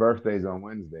daughter's birthday's on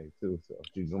Wednesday too, so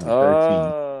she's gonna be 13.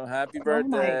 Oh, happy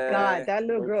birthday! Oh my God, that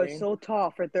little girl is so tall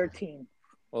for 13.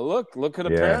 Well, look who the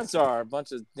parents are. A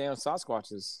bunch of damn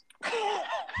Sasquatches.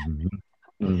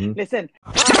 Mm-hmm. Listen,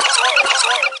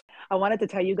 I wanted to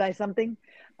tell you guys something.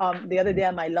 The other day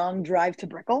on my long drive to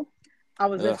Brickell, I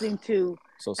was listening to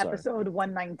episode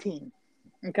 119.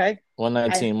 Okay?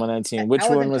 119. Which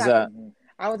one was that?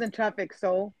 I was in traffic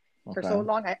for so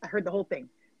long, I heard the whole thing.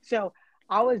 So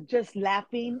I was just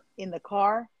laughing in the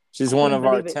car. She's one of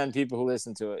our 10 people who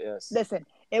listen to it, yes. Listen,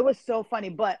 it was so funny,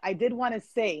 but I did want to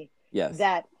say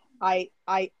that I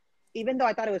even though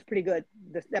I thought it was pretty good,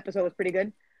 this episode was pretty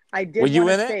good, I did. Were you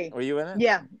in say, it? Were you in it?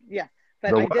 Yeah.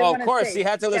 But I did of course, you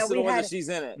had to listen to the one that she's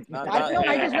in it.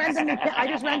 I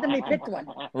just randomly picked one.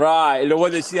 Right, the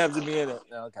one that she has to be in it.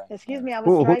 Okay. Excuse me, I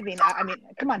was driving. I mean,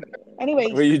 come on.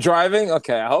 Anyway. Were you driving?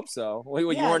 Okay, I hope so. You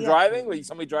weren't driving? Were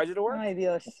somebody drive you to work? Ay,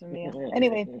 Dios mío.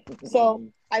 Anyway, so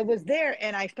I was there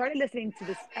and I started listening to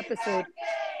this episode,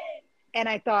 and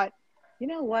I thought, you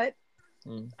know what?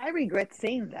 I regret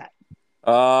saying that.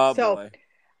 Oh, boy.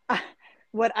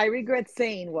 What I regret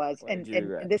saying was, and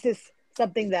this is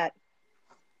something that.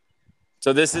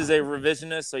 So this is a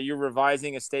revisionist. So you're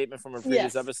revising a statement from a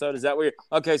previous episode. Is that what you're?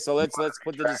 Okay, so let's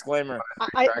put the disclaimer.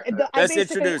 Let's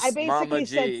introduce. I basically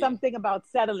said something about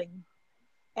settling,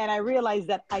 and I realized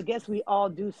that I guess we all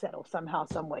do settle somehow,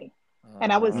 some way.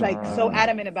 And I was like so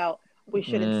adamant about we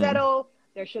shouldn't settle.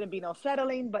 There shouldn't be no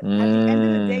settling. But at the end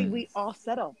of the day, we all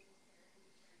settle.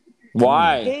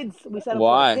 Why? Kids. We settle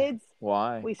for kids.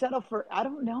 Why? We settle for, I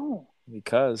don't know.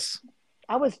 Because.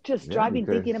 I was just driving,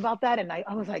 thinking about that, and I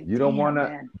was like, you don't want to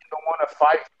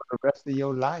fight for the rest of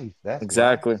your life. That's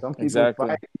exactly. Why. Some people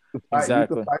fight. You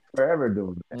can fight forever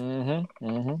doing that.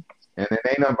 And it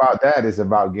ain't about that. It's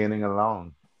about getting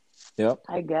along. Yep.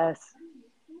 I guess.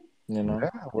 You know. Yeah,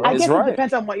 well, I guess it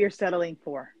depends on what you're settling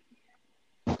for.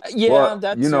 Yeah, well,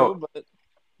 that too. But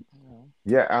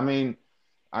yeah, I mean,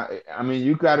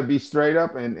 you got to be straight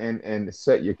up and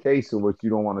set your case of what you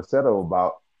don't want to settle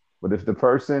about. But if the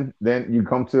person, then you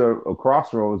come to a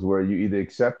crossroads where you either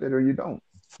accept it or you don't,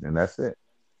 and that's it.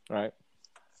 Right.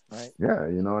 Yeah,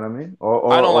 you know what I mean.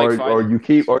 Or you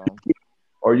keep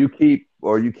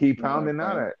pounding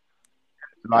out at,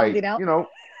 like, you know.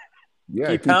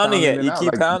 Yeah, keep pounding it. You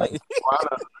keep pounding.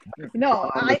 No,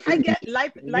 I get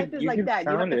life is like that.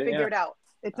 You have to figure it out.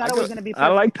 It's not always going to be perfect. I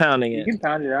like pounding it. You can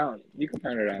pound it out.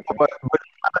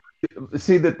 But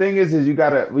see, the thing is we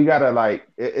gotta like,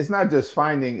 it's not just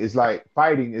finding, it's like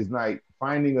fighting is like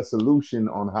finding a solution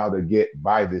on how to get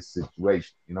by this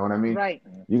situation. You know what I mean? Right.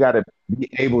 You gotta be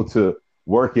able to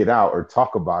work it out or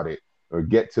talk about it or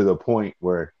get to the point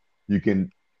where you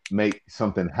can make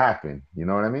something happen. You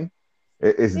know what I mean?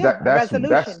 That's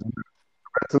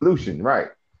resolution, right?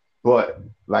 But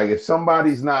like, if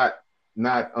somebody's not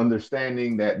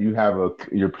understanding that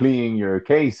you're pleading your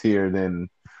case here, then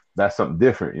that's something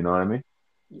different. You know what I mean?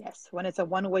 Yes, when it's a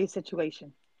one-way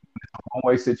situation.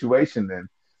 Then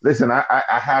listen, I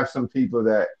have some people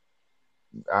that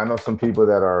I know, some people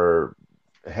that are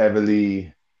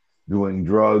heavily doing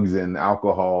drugs and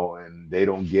alcohol, and they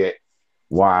don't get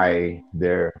why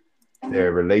their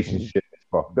relationship is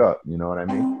fucked up. You know what I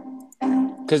mean?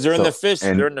 Because they're in the fish.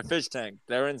 They're in the fish tank.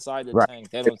 They're inside the tank.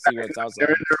 They don't see what's outside.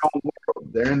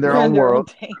 They're in their own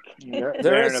world. They're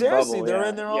seriously. They're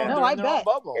in their own. No, I bet.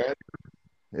 Bubble.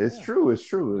 It's true.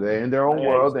 They're in their own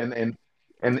world, and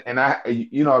I,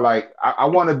 you know, like I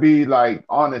want to be like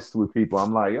honest with people.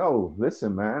 I'm like, yo,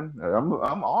 listen, man,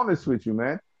 I'm honest with you,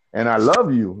 man, and I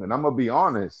love you, and I'm gonna be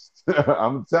honest.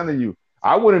 I'm telling you,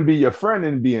 I wouldn't be your friend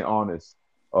in being honest.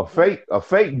 A fake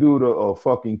dude or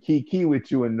fucking key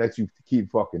with you and let you keep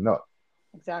fucking up.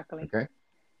 Exactly. Okay.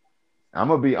 I'm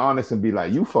gonna be honest and be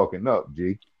like, you fucking up,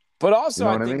 G. But also,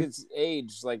 I think it's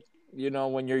age. Like, you know,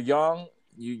 when you're young,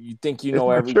 you think you know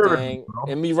everything.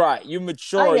 And me, right? You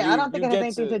mature. Oh, yeah, I don't think it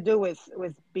has anything to do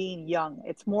with being young.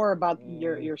 It's more about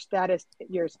your status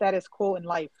quo in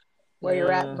life, where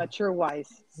you're at mature wise.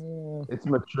 It's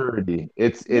maturity.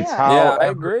 It's how. Yeah, I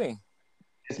agree.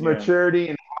 It's maturity,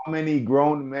 and how many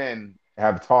grown men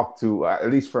have talked to,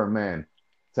 at least for a man,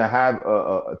 to have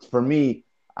for me,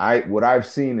 what I've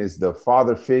seen is the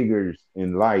father figures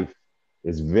in life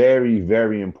is very,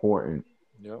 very important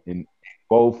in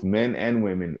both men and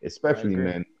women, especially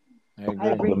men. I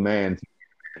agree. The man.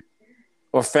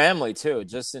 Or family too,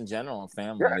 just in general,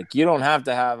 family. Yeah. Like, you don't have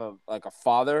to have a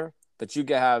father, but you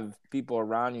can have people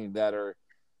around you that are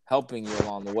helping you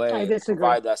along the way and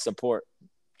provide that support.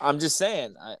 I'm just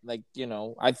saying,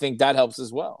 I think that helps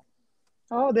as well.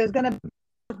 Oh, there's gonna be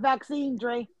a vaccine,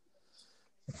 Dre.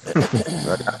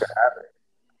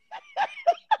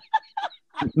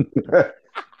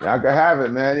 Y'all can have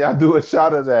it, man. Y'all do a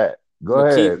shot of that. Go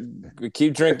ahead.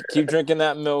 Keep drinking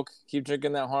that milk. Keep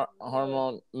drinking that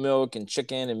hormone milk and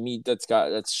chicken and meat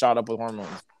that's shot up with hormones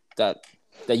that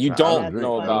you don't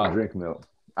know about. I don't drink milk.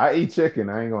 I eat chicken.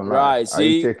 I ain't gonna lie. Right, see? I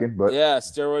eat chicken, but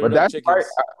steroid. But that's chickens.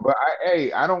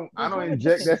 right. I don't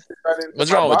inject that shit right in.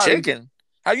 What's wrong with chicken?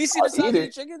 Have you seen the size of the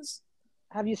chickens?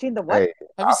 Have you seen the what?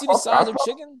 Have you seen the size of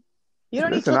chicken? You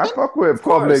don't Listen, eat chicken? I fuck with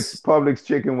Publix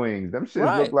chicken wings. Them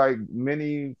shits look like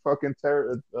mini fucking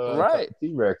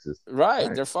T-Rexes.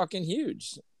 Right, they're fucking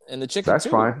huge, and the chicken. That's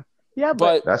fine. Yeah,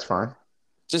 but that's fine.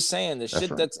 Just saying, the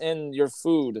shit that's in your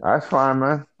food. That's fine,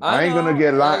 man. I ain't gonna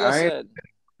get like I said.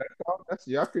 That's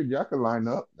y'all could line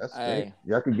up. That's great.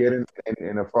 Y'all could get in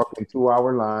a fucking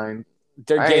 2-hour line.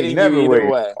 They're getting you either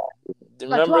way.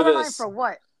 Remember this. Line for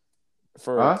what?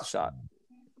 For a shot.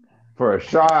 For a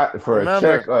shot. For a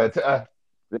check.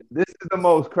 This is the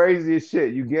most craziest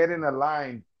shit. You get in a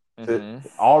line to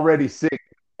already sick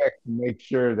to make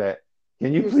sure that.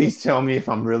 Can you please tell me if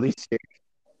I'm really sick?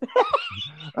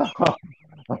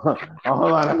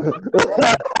 Hold on.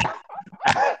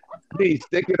 Please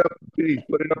stick it up. Please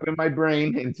put it up in my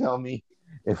brain and tell me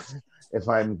if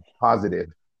I'm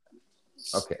positive.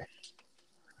 Okay.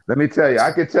 Let me tell you.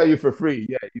 I could tell you for free.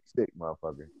 Yeah, you sick,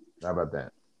 motherfucker. How about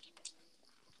that?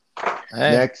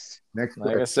 Hey, next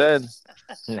like question. I said.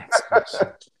 Next question.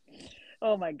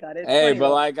 Oh my God! It's hey, funny, but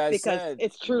though, like I because said,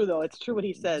 it's true though. It's true what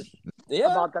he says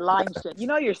about the line shit. You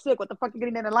know you're sick. What the fuck are you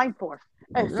getting in the line for?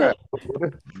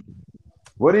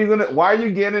 What are you gonna? Why are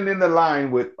you getting in the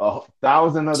line with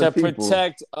 1,000 other people? To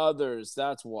protect others.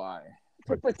 That's why.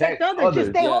 To protect others. Just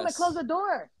stay home and close the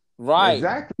door. Right.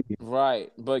 Exactly.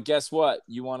 Right. But guess what?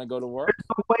 You want to go to work?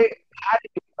 Wait,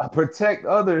 protect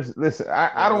others. Listen,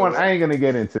 I don't want. I ain't gonna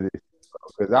get into this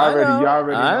because I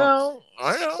already know.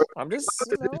 I'm just.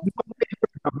 The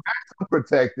vaccine don't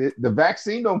protect it. The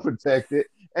vaccine don't protect it,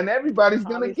 and everybody's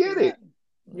gonna get it.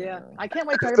 Yeah, I can't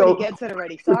wait till everybody gets it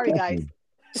already. Sorry, guys.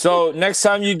 So next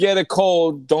time you get a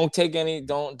cold, don't take any.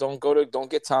 Don't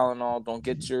get Tylenol. Don't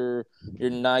get your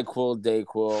NyQuil,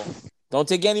 Dayquil. Don't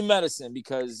take any medicine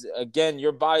because again,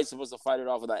 your body's supposed to fight it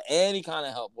off without any kind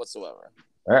of help whatsoever.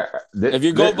 If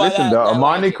you go by the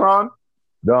Omicron,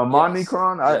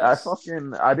 yes.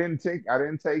 I didn't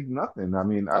take nothing. I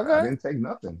mean, I didn't take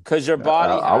nothing because your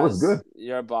body I was good.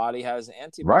 Your body has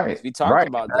antibodies. Right. We talked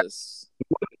about this.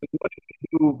 What did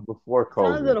you do before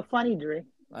COVID? Sounds a little funny, Dre.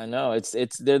 I know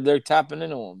they're tapping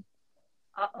into them.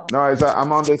 No,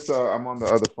 I'm on this. I'm on the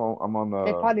other phone. I'm on the.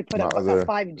 They probably put a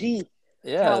 5G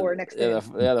tower next to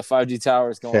him. The 5G tower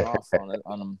is going off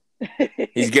on him.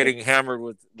 He's getting hammered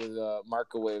with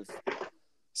microwave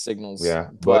signals. Yeah,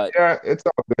 but yeah, it's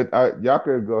all good. Y'all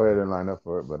could go ahead and line up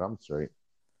for it, but I'm straight.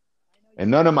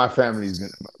 And none of my family's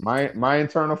gonna. My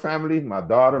internal family, my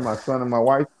daughter, my son, and my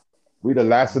wife. We the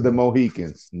last of the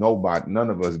Mohicans. None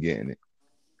of us getting it.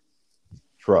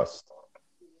 Trust.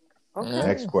 Okay.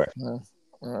 Next question.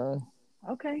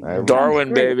 Okay.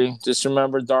 Darwin, baby. Just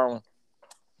remember Darwin.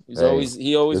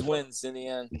 He always wins in the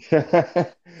end.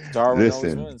 Darwin always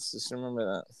wins. Just remember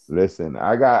that. Listen,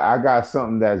 I got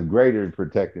something that's greater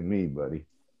protecting me, buddy.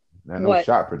 No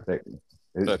shot protecting.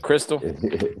 The crystal.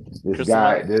 This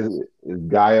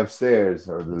guy upstairs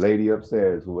or the lady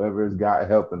upstairs, whoever is God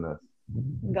helping us.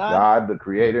 God, the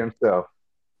creator himself.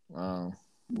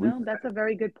 Well, that's a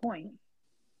very good point.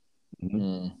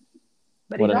 Mm-hmm.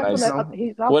 But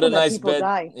he's also what a let nice people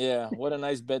die. Yeah, what a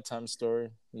nice bedtime story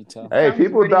you tell. Hey,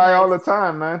 people die all the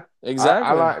time, man.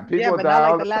 Exactly. People die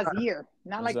not like the last year.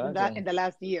 Not like that in the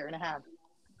last year and a half.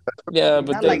 Yeah,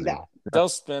 but like that. They'll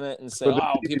spin it and say,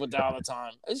 "Oh, people die all the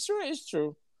time." It's true. It's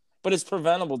true. But it's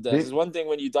preventable death. It's one thing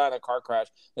when you die in a car crash.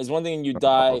 It's one thing when you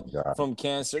die from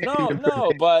cancer.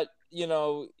 No, but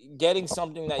getting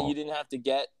something that you didn't have to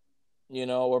get,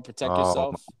 or protect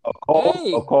yourself. A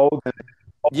cold.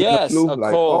 Yes, a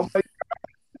cold. Oh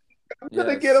I'm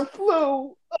gonna get a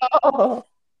flu. Oh.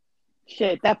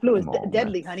 Shit, that flu is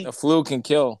deadly, honey. A flu can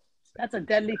kill. That's a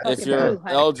deadly fucking flu. If you're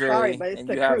elderly Sorry, but it's and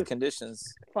the you truth. have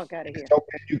conditions. Fuck out of here. So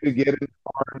can you can get in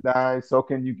and die. So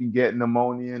can you can get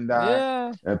pneumonia and die.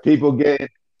 Yeah. And people get,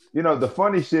 the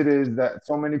funny shit is that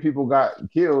so many people got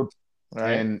killed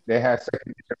and they had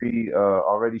secondary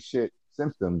already shit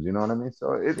symptoms. You know what I mean?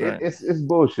 So it's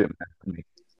bullshit, man, to me.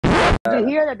 Did you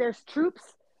hear that there's troops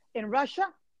in Russia?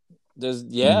 There's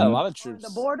a lot of troops.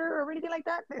 On the border or anything like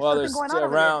that? There's going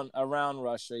on around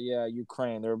Russia. Yeah,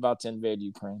 Ukraine. They're about to invade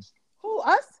Ukraine. Who,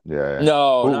 us? Yeah.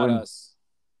 No, not us.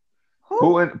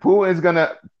 Putin's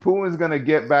gonna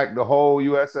get back the whole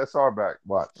USSR back.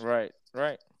 Watch. Right.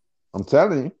 I'm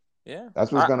telling you. Yeah.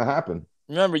 That's what's gonna happen.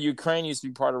 Remember, Ukraine used to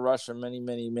be part of Russia many,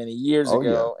 many, many years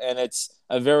ago, and it's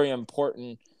a very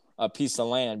important piece of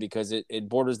land because it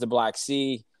borders the Black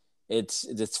Sea.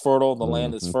 It's fertile. The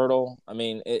land is fertile. I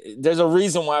mean, there's a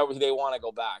reason why they want to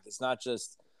go back. It's not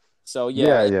just so.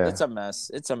 It's a mess.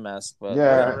 It's a mess. But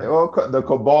whatever.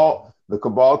 Well, the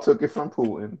cabal took it from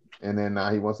Putin, and then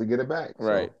now he wants to get it back.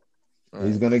 Right. So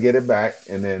he's gonna get it back,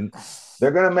 and then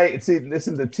they're gonna make. See,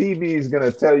 listen, the TV is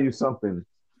gonna tell you something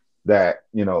that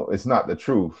it's not the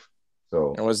truth.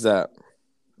 So and what's that?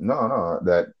 No,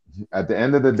 that. At the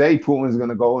end of the day, Putin's going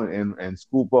to go and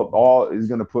scoop up he's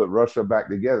going to put Russia back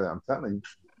together. I'm telling you.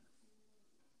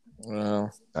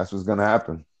 Well, that's what's gonna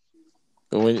happen.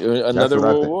 Another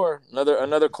World War,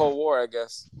 another Cold War, I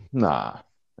guess. Nah,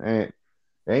 ain't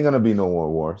gonna be no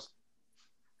more wars.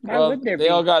 Why would there be? They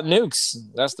all got nukes.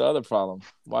 That's the other problem.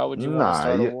 Why would you want to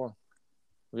start a war?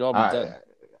 We'd all be dead.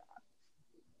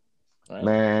 Right?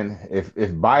 Man, if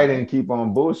Biden keep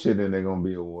on bullshitting, they're gonna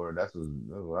be a war. That's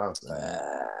what I'm saying.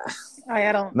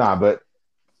 I don't. Nah, but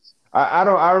I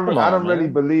don't really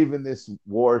believe in this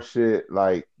war shit.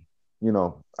 Like,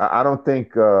 I don't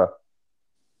think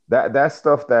that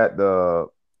stuff that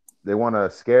they want to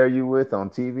scare you with on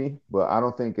TV, but I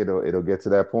don't think it'll get to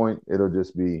that point. It'll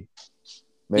just be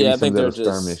maybe some little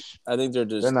skirmish. I think they're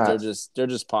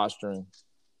just posturing.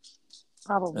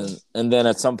 Probably. And then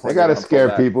at some point they gotta scare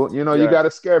people. You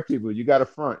gotta scare people. You gotta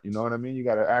front. You know what I mean? You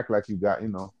gotta act like you got,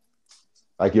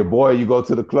 like your boy. You go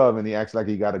to the club and he acts like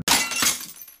he got a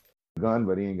gun,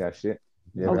 but he ain't got shit.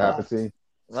 You ever happen to you?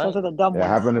 Right. Those are the dumb ones. It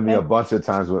happened to me a bunch of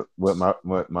times with my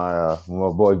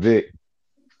boy Vic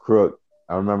Crook.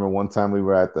 I remember one time we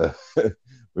were at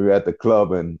the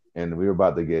club and we were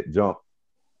about to get jumped,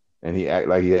 and he acted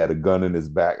like he had a gun in his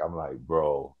back. I'm like,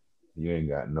 bro, you ain't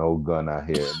got no gun out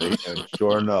here. And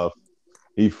sure enough,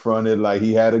 he fronted like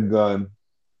he had a gun,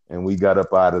 and we got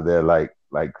up out of there like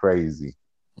crazy.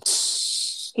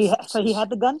 So he had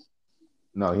the gun?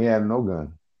 No, he had no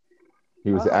gun.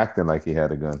 He was acting like he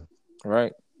had a gun.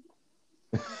 Right.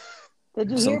 Did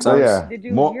you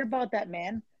hear about that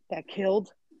man that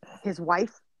killed his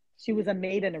wife? She was a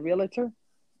maid and a realtor.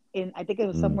 I think it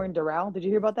was somewhere in Doral. Did you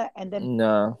hear about that? And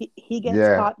then he gets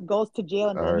caught, goes to jail,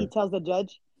 and then he tells the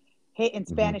judge, hey, in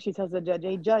Spanish, he tells the judge,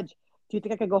 hey, judge, do you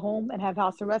think I could go home and have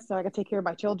house arrest so I could take care of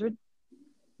my children?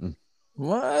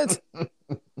 What?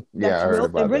 Yeah, I heard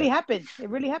about it really happened. It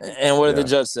really happened. And what did the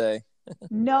judge say?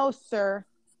 No, sir.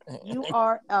 You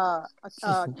are a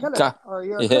killer, or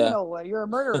you're a criminal, or you're a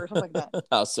murderer, or something like that.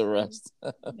 House arrest.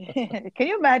 Can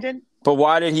you imagine? But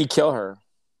why did he kill her?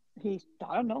 I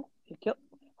don't know. He killed.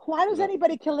 Why does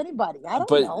anybody kill anybody? I don't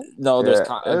know. No, there's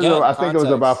I think it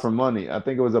was about money. I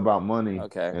think it was about money.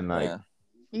 Okay. And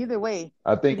either way.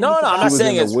 I think no, I'm not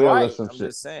saying it's right. I'm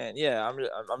just saying,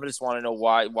 I'm just want to know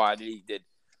why he did.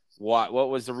 What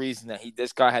was the reason that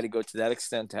this guy had to go to that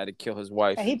extent to had to kill his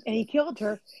wife? And he killed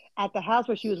her at the house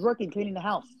where she was working, cleaning the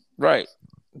house. Right.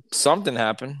 Something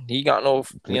happened. He got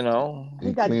he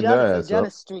got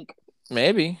jealous streak.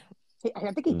 Maybe.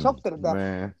 I think he choked her to death.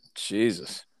 Man.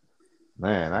 Jesus.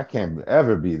 Man, I can't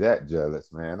ever be that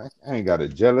jealous, man. I ain't got a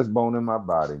jealous bone in my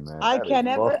body, man. I can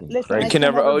never listen. You can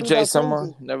never OJ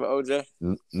someone? Never OJ?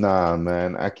 Nah,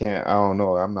 man. I can't. I don't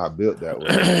know. I'm not built that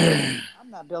way. I'm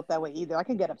not built that way either. I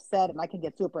can get upset and I can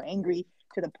get super angry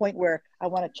to the point where I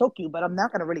want to choke you, but I'm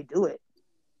not going to really do it.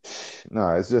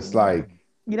 No, it's just like,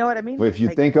 you know what I mean? If you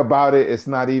think about it, it's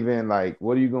not even like,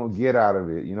 what are you going to get out of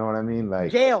it? You know what I mean?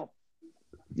 Like jail.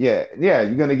 Yeah,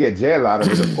 you're going to get jail out of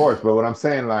it, of course. But what I'm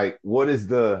saying, like, what is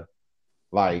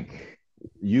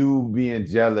you being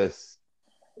jealous?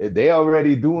 They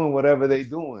already doing whatever they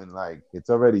doing. Like, it's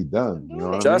already done. You know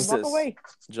what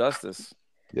Justice.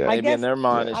 Yeah. Maybe in their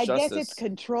mind, it's justice. I guess it's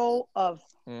control of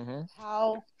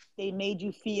how they made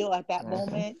you feel at that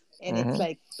moment. And it's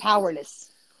like powerless.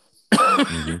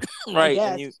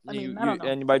 Right.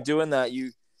 And by doing that,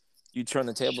 you turn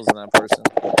the tables on that person.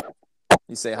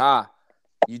 You say,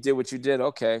 you did what you did.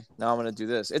 Okay, now I'm going to do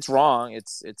this. It's wrong.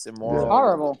 It's immoral. It's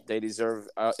horrible. They deserve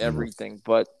everything.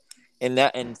 But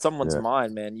in someone's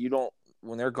mind, man,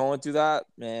 when they're going through that,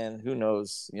 man, who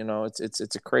knows? You know, it's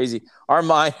a crazy. Our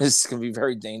mind can be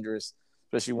very dangerous,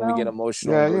 especially when we get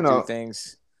emotional and go through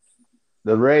things.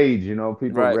 The rage,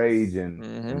 people rage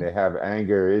and they have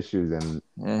anger issues and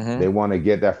they want to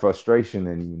get that frustration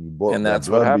and that's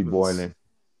blood what be boiling.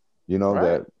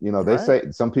 They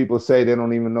say, some people say they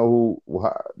don't even know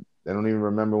they don't even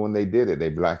remember when they did it. They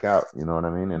black out. You know what I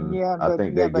mean? And I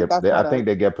think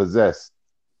they get possessed.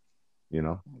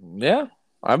 Yeah,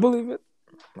 I believe it.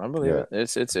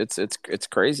 It. It's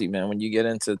crazy, man. When you get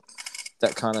into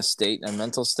that kind of state and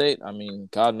mental state, I mean,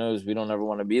 God knows we don't ever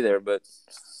want to be there, but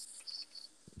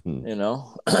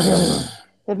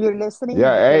if you're listening,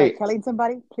 telling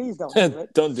somebody, please don't do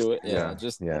it. Don't do it.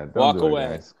 Just walk away.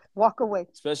 Guys. Walk away.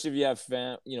 Especially if you have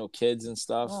kids and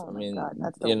stuff. Oh, I mean,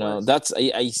 God, that's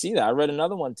I see that. I read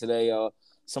another one today.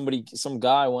 Some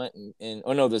guy went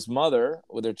this mother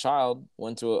with her child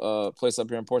went to a place up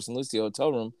here in Port St. Lucie,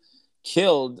 hotel room,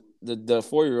 killed the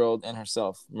 4-year-old and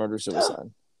herself,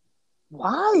 murder-suicide.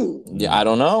 Why? Yeah, I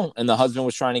don't know. And the husband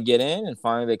was trying to get in, and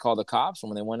finally they called the cops. And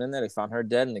when they went in there, they found her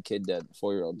dead and the kid dead,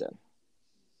 4-year-old dead.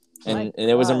 And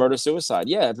it was a murder-suicide.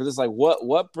 Yeah, but it's like,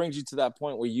 what brings you to that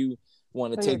point where you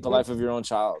want to take the life of your own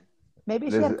child? Maybe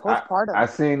she had postpartum. I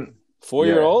seen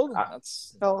 4-year-old. Yeah,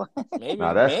 That's Oh, maybe.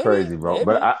 nah, that's maybe, crazy, bro. Maybe.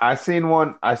 But I seen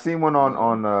one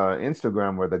on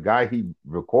Instagram where the guy he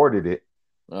recorded it.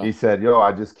 He said, "Yo,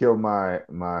 I just killed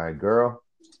my girl,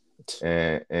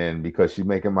 and because she's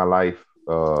making my life,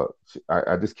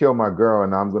 I just killed my girl,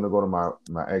 and I'm gonna go to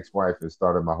my ex-wife and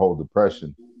started my whole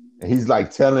depression." And he's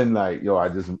like telling like, "Yo, I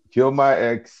just killed my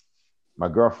ex, my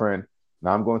girlfriend.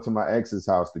 Now I'm going to my ex's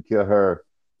house to kill her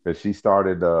because she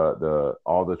started the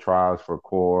all the trials for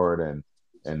court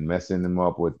and messing him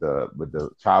up with the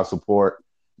child support."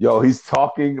 Yo, he's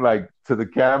talking like to the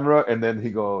camera, and then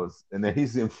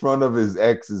he's in front of his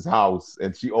ex's house,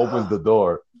 and she opens the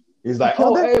door. He's like,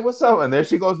 "Oh, hey, what's up?" And there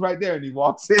she goes right there, and he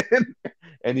walks in,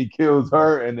 and he kills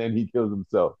her, and then he kills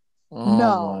himself.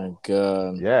 Oh my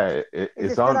god! Yeah,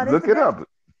 it's on. Look it up.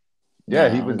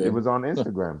 Yeah, it was on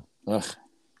Instagram. Ugh.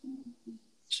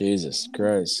 Jesus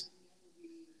Christ!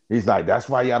 He's like, "That's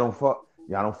why y'all don't fuck.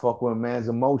 Y'all don't fuck with a man's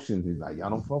emotions." He's like,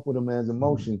 "Y'all don't fuck with a man's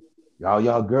emotions.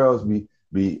 Y'all girls be.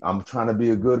 I'm trying to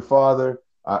be a good father.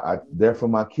 I there for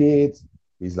my kids."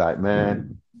 He's like,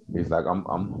 "Man." He's like,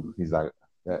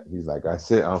 He's like, "I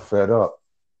said I'm fed up."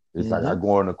 It's like I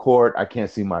go into court. I can't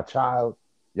see my child.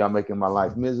 Y'all making my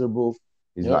life miserable.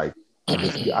 He's like,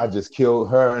 I just killed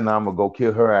her, and I'm gonna go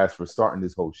kill her ass for starting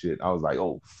this whole shit. I was like,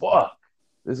 "Oh fuck,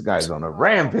 this guy's on a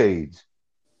rampage."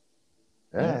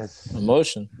 Yes,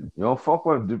 emotion. You don't fuck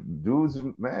with dudes,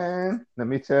 man. Let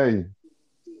me tell you,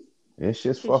 it's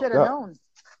just fucked up. Known.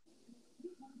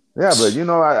 Yeah, but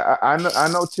I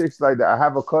know chicks like that. I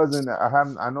have a cousin.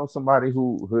 I know somebody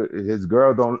who his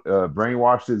girl don't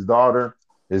brainwash his daughter.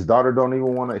 His daughter don't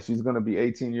even want to. She's gonna be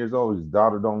 18 years old. His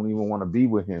daughter don't even want to be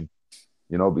with him,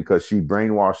 because she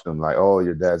brainwashed him. Like, "Oh,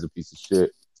 your dad's a piece of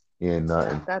shit." And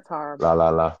that's horrible. La la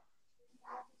la.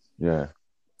 Yeah.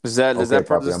 Does that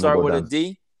person start with a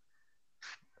D?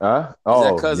 Huh? Does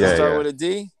that cousin start with a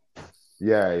D?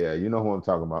 Yeah. You know who I'm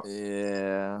talking about.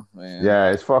 Yeah, man.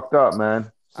 Yeah, it's fucked up,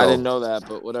 man. So, I didn't know that,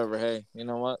 but whatever. Hey, you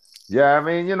know what? Yeah, I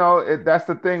mean, that's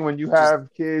the thing when you have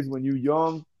kids when you're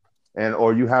young,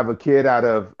 or you have a kid out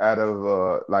of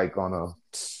like on a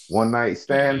one night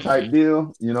stand type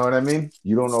deal. You know what I mean?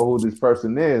 You don't know who this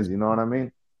person is. You know what I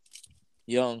mean?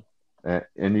 Young.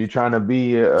 And you're trying to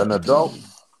be an adult,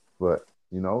 but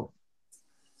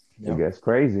it gets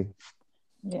crazy.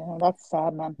 Yeah, that's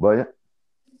sad, man. But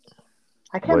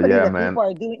I can't believe that people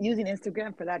are using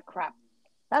Instagram for that crap.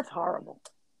 That's horrible.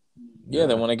 Yeah,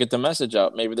 they want to get the message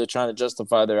out. Maybe they're trying to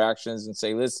justify their actions and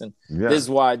say, "Listen, this is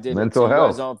why I did mental it." So health. You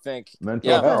guys don't think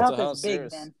mental health is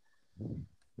big,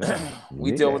 man.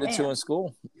 We deal with it too in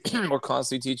school. We're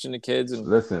constantly teaching the kids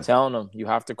and telling them, "You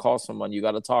have to call someone. You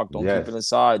got to talk. Don't keep it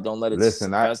inside. Don't let it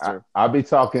fester." I'll be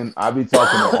talking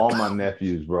to all my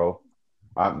nephews, bro.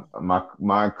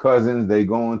 My cousins, they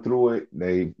going through it.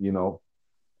 They,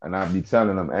 and I be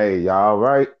telling them, "Hey, y'all all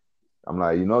right?" I'm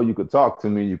like, you could talk to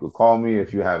me. You could call me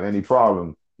if you have any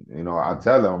problem. I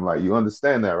tell them, I'm like, "You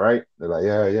understand that, right?" They're like,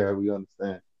 yeah, we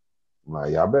understand. I'm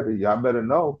like, y'all better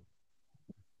know,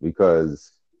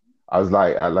 because I was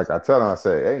like I tell them, I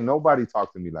say, "Hey, nobody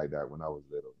talked to me like that when I was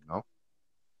little."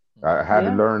 I had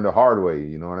to learn the hard way.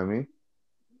 You know what I mean?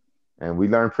 And we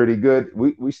learned pretty good.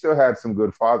 We still had some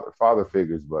good father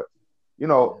figures, but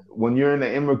when you're in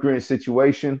an immigrant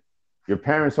situation, your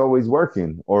parents always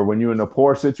working, or when you're in a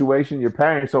poor situation, your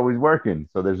parents always working.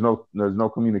 So there's no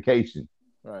communication.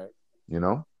 Right.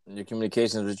 And your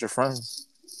communication is with your friends.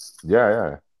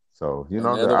 Yeah. So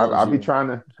I'll be trying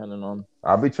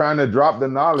to drop the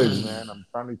knowledge, man. I'm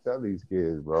trying to tell these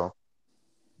kids, bro.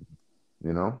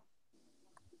 A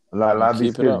lot of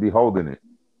these kids be holding it.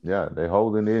 Yeah, they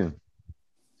holding it in.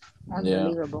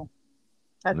 Unbelievable.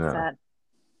 That's sad.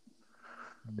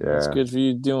 Yeah. It's good for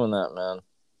you doing that, man.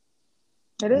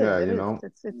 It is. Yeah,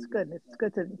 it's good. It's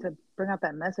good to bring out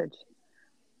that message.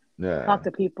 Yeah. Talk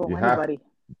to people, anybody.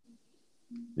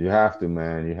 You have to,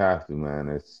 man. You have to, man.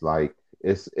 It's like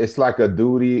a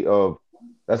duty of.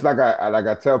 That's like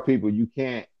I tell people, you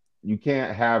can't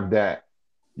have that.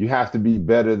 You have to be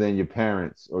better than your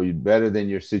parents, or you better than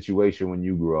your situation when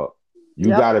you grew up. You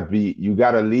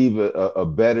gotta leave a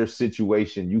better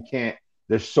situation. You can't.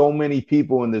 There's so many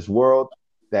people in this world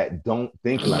that don't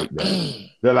think like that.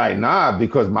 They're like, "Nah,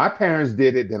 because my parents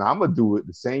did it, then I'm gonna do it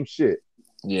the same shit."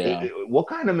 Yeah. What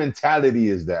kind of mentality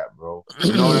is that, bro?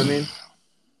 You know what I mean?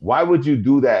 Why would you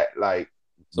do that? Like,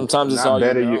 sometimes it's all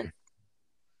better.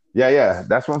 Yeah,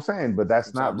 that's what I'm saying. But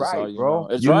that's not right, bro.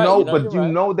 It's right. But you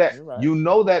know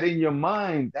that in your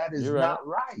mind that is not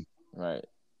right. Right.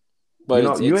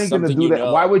 But you ain't gonna do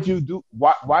that.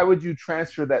 Why would you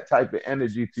transfer that type of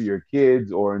energy to your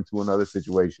kids or into another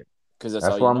situation? Because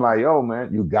that's why I'm like, yo,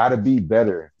 man, you got to be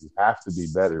better. You have to be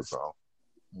better, bro.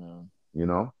 Yeah. You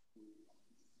know?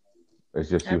 It's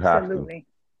just you Absolutely.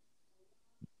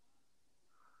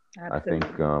 have to. I think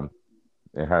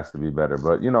it has to be better.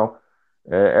 But, you know,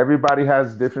 everybody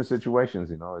has different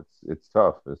situations. You know, it's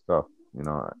tough. It's tough. You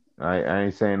know, I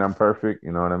ain't saying I'm perfect.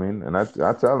 You know what I mean? And I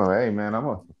tell them, hey, man, I'm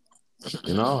an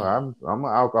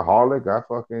alcoholic. I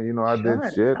fucking, you know, I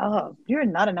did shit. Oh, you're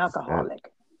not an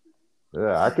alcoholic.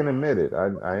 Yeah, I can admit it. I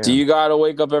am. Do you gotta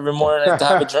wake up every morning to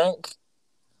have a drink?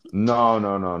 No.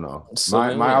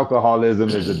 My alcoholism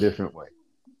is a different way.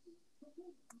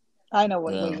 I know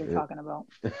what way you're talking about.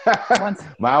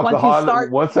 My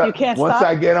alcoholism. Once I'm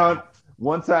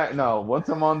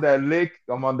on that lick,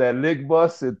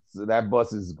 bus. That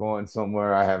bus is going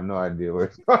somewhere. I have no idea where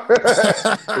it's going.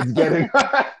 It's getting.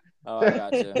 Oh, I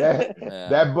got you.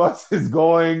 That bus is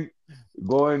going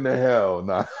to hell.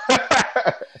 No.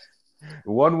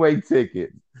 One-way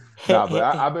ticket. Nah, but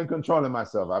I've been controlling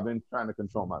myself. I've been trying to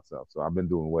control myself, so I've been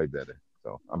doing way better.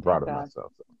 So I'm proud of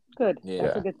myself. So. Good. Yeah.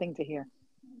 That's a good thing to hear.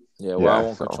 Yeah, well, I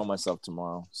won't control myself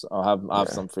tomorrow. So I'll have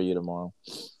some for you tomorrow.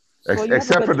 Well,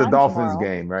 except for the Dolphins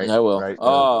game, right? I will. Right?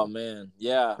 Oh man,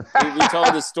 yeah. We told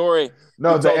the story.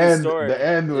 No, the end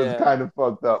was kind of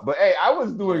fucked up. But hey, I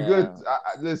was doing good.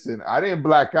 Listen, I didn't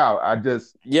black out. I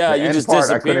just you just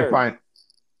disappeared. I couldn't find.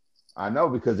 I know,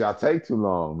 because y'all take too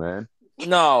long, man.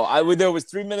 No, there was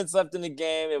 3 minutes left in the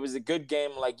game. It was a good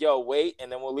game. Like, yo, wait,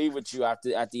 and then we'll leave with you at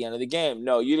the end of the game.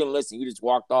 No, you didn't listen. You just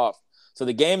walked off. So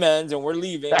the game ends, and we're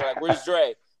leaving. We're like, where's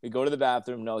Dre? We go to the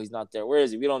bathroom. No, he's not there. Where is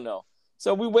he? We don't know.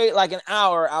 So we wait like an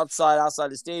hour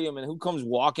outside the stadium, and who comes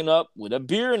walking up with a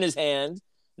beer in his hand?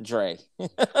 Dre.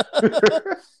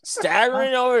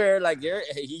 Staggering over here like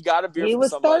he got a beer from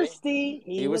somebody.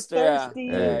 He was thirsty.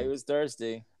 Yeah, he was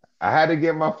thirsty. I had to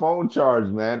get my phone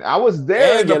charged, man. I was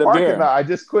there in the parking lot. I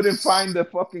just couldn't find the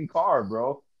fucking car,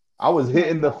 bro. I was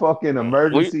hitting the fucking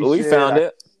emergency shit. We found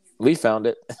it. We found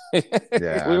it.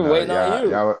 Yeah, we were waiting on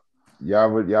you.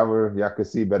 Y'all could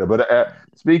see better. But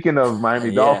speaking of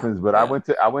Miami Dolphins, but I went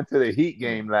to the Heat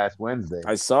game last Wednesday.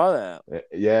 I saw that.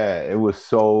 Yeah, it was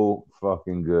so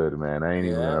fucking good, man. I ain't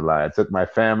even gonna lie. I took my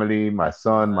family, my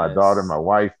son, my daughter, my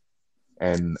wife,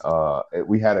 and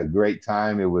we had a great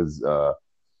time. It was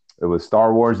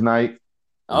Star Wars night.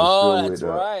 Oh, that's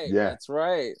right. Yeah, that's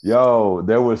right. Yo,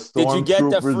 there was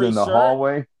stormtroopers in the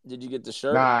hallway. Did you get the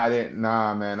shirt? Nah, I didn't.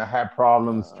 Nah, man. I had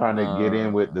problems trying to get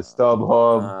in with the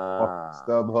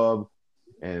StubHub,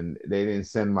 and they didn't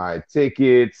send my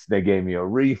tickets. They gave me a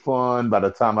refund. By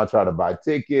the time I tried to buy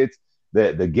tickets,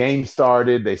 the game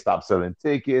started. They stopped selling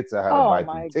tickets. I had to buy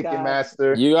through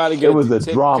Ticketmaster. You got to get. It was a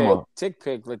drama.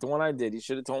 TickPick, like the one I did. You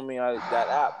should have told me that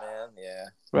app, man. Yeah.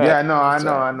 Right. Yeah, no,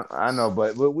 I know,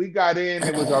 but when we got in,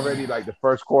 it was already like the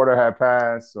first quarter had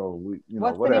passed, so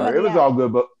whatever. It was all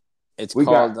good, but we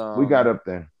got up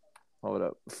there. Hold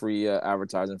up, free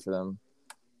advertising for them.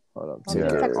 Hold up,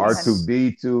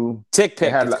 R2D2.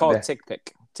 TickPick. It's called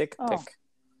TickPick. TickPick.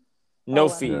 No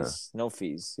fees. Yeah. No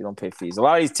fees. You don't pay fees. A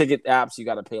lot of these ticket apps, you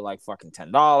got to pay like fucking $10,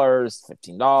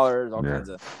 $15, all kinds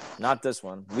of. Not this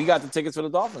one. We got the tickets for the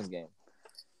Dolphins game.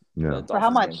 Yeah. For how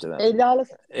much? $8?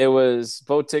 It was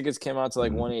both tickets came out to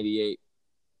like $188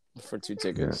 for 2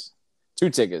 tickets. Yeah.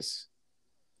 2 tickets.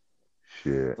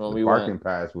 Shit. The parking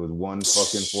pass was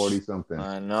 $140 something.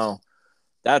 I know.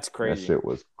 That's crazy. That shit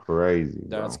was crazy.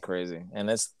 That's crazy. And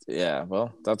that's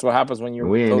well, that's what happens when you're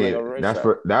that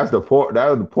was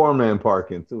the poor man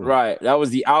parking too. Right. That was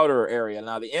the outer area.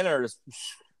 Now the inner is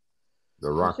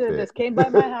the rock. You should have just came by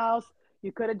my house.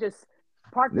 You could have just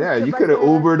parked. Yeah, you could have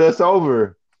Ubered us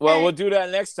over. Well, we'll do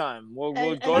that next time. We'll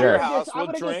go to your house.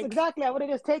 We'll drink. I would have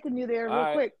just taken you there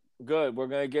real quick. Good. We're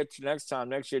gonna get you next time,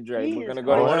 next year, Dre. We're gonna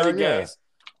go to one of the games.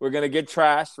 We're gonna get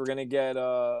trashed. We're gonna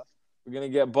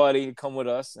get Buddy to come with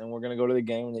us, and we're gonna go to the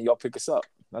game, and then y'all pick us up.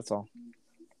 That's all.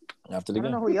 After the game.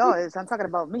 I don't know who y'all is. I'm talking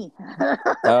about me.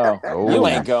 You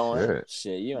ain't going.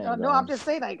 Shit, you ain't going. No, I'm just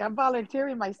saying, like, I'm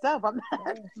volunteering myself. I'm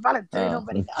not volunteering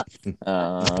nobody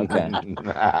else. Okay.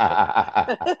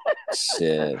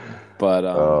 Shit. But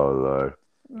oh Lord.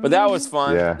 But that was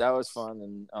fun. Yeah. That was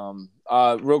fun. And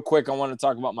real quick, I want to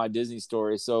talk about my Disney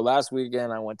story. So last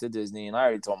weekend I went to Disney, and I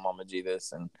already told Mama G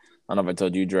this, and I don't know if I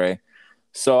told you, Dre.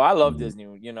 So I love Disney.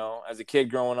 You know, as a kid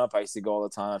growing up, I used to go all the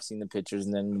time. I've seen the pictures,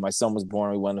 and then when my son was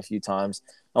born, we went a few times,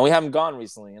 and we haven't gone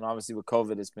recently. And obviously with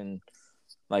COVID, it's been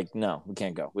like, no, we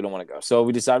can't go. We don't want to go. So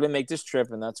we decided to make this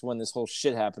trip, and that's when this whole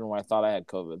shit happened where I thought I had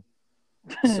COVID.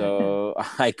 So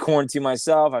I quarantined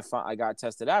myself. I got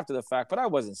tested after the fact, but I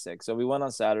wasn't sick. So we went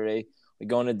on Saturday. We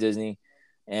going to Disney,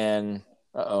 and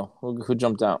who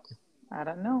jumped out? I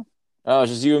don't know. Oh,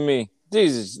 it's just you and me.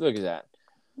 Jesus, look at that.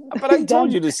 But I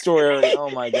told you the story already. Oh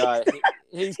my God,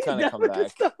 he's kind of come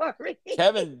back.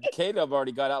 Kdub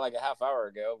already got out like a half hour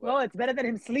ago. But... Well, it's better than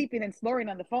him sleeping and snoring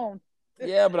on the phone.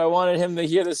 Yeah, but I wanted him to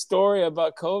hear the story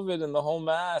about COVID and the whole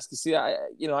mask. See, I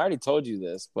already told you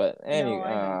this, but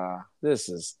anyway, this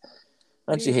is.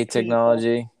 Don't you hate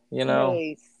technology? You know,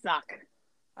 they suck.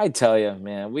 I tell you,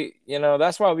 man.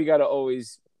 That's why we got to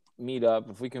always meet up.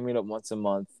 If we can meet up once a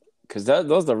month. Because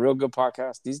those are real good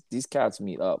podcasts. These cats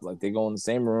meet up. Like, they go in the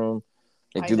same room.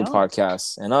 They do the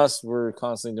podcasts. And us, we're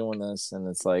constantly doing this. And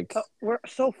it's like... we're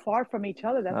so far from each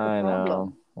other. That's the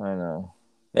problem. I know.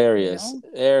 There he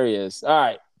is. All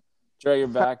right. Dre, you're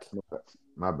back.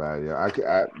 My bad,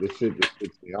 yeah. This shit just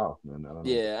picks me off, man. I don't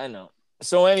know. Yeah, I know.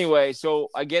 So anyway,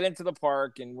 I get into the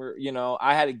park. And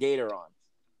I had a gator on.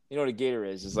 You know what a gator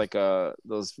is? It's like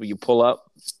those where you pull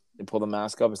up. They pull the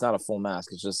mask up. It's not a full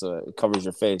mask. It's just it covers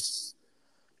your face.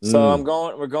 So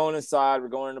we're going inside. We're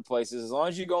going into places. As long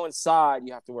as you go inside,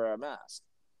 you have to wear a mask.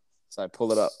 So I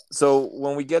pull it up. So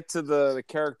when we get to the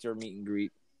character meet and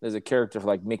greet, there's a character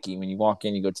like Mickey. When you walk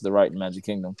in, you go to the right in Magic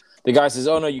Kingdom. The guy says,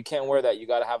 "Oh no, you can't wear that. You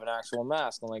got to have an actual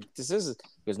mask." I'm like, "This is."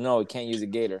 He goes, "No, you can't use a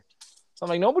gator." So I'm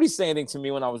like, "Nobody's saying anything to me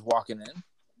when I was walking in.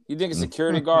 You think a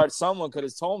security guard? Someone could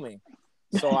have told me."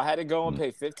 So I had to go and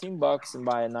pay $15 and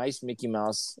buy a nice Mickey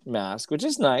Mouse mask, which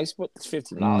is nice, but it's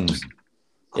 $15.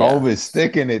 COVID's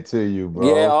sticking it to you,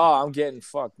 bro. Yeah, I'm getting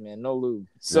fucked, man. No lube.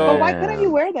 So why couldn't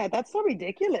you wear that? That's so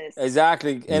ridiculous.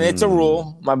 Exactly, and it's a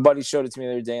rule. My buddy showed it to me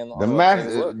the other day. The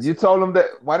mask. You told him that.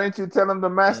 Why didn't you tell him the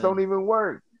mask don't even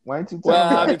work? Why didn't you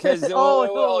tell him? Because he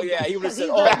would have said,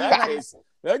 "Oh,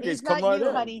 that case, come on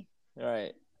in." Honey.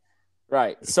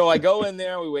 Right. So I go in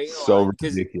there. We wait. So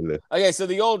ridiculous. Okay, so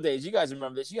the old days. You guys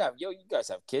remember this? You guys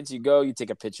have kids. You go. You take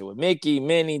a picture with Mickey,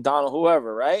 Minnie, Donald,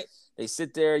 whoever. Right? They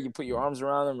sit there. You put your arms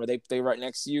around them, or they right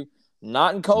next to you.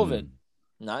 Not in COVID.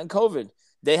 Not in COVID.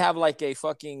 They have like a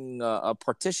fucking a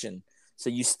partition. So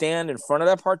you stand in front of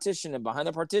that partition, and behind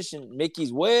the partition,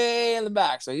 Mickey's way in the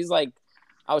back. So he's like,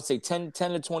 I would say 10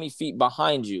 to 20 feet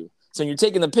behind you. So when you're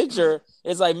taking the picture,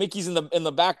 it's like Mickey's in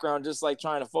the background, just like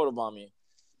trying to photobomb you.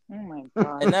 Oh my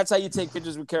God. And that's how you take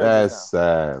pictures with characters. That's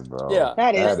sad, bro. Yeah,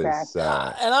 that is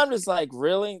sad. And I'm just like,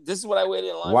 really? This is what I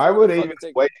waited in line. Why would they even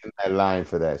wait in that line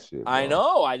for that shit? Bro? I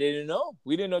know. I didn't know.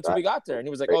 We didn't know until we got there. And he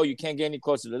was like, "Oh, you can't get any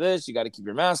closer to this. You got to keep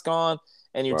your mask on."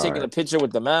 And you're taking a picture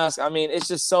with the mask. I mean, it's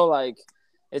just so like.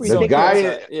 It's the so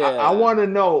guy. I want to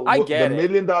know. I get the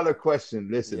 $1 million question.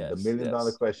 Listen, the $1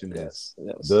 million question is: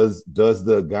 Does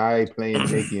the guy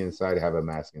playing Mickey inside have a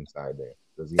mask inside there?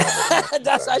 Does he have a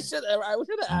mask I should have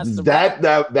asked him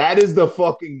that is the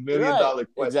fucking $1 million question.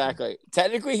 Exactly.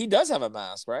 Technically, he does have a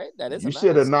mask, right? That is. You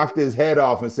should have knocked his head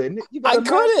off and said, "You got I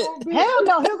couldn't. Hell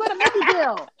no, he'll go to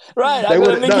Mickeyville." Right. They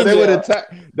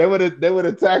would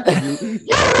have tackled you.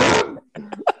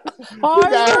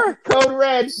 Code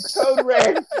red.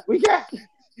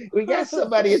 We got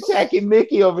somebody attacking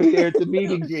Mickey over here at the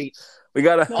meet and greet. We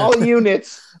got all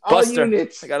units. I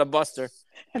got a buster.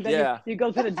 And then you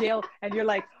go to the jail and you're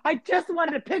like, "I just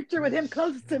wanted a picture with him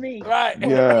close to me." Right.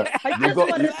 Yeah.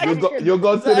 You'll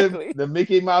go to the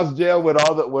Mickey Mouse jail with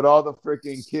all the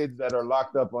freaking kids that are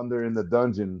locked up in the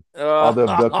dungeon. All the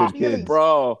abducted kids.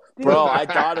 Bro, I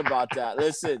thought about that.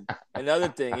 Listen, another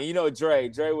thing. Dre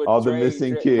would all the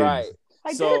missing kids. Right.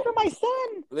 I did it for my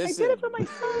son. Listen, I did it for my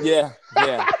son. Yeah.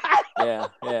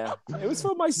 It was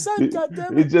for my son,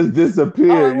 goddammit. He just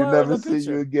disappeared. You never see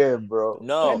you again, bro.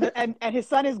 No. And his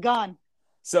son is gone.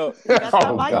 So that's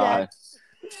not my dad.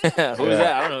 Who's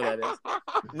that? I don't know who that is.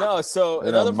 No, so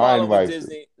another problem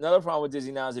with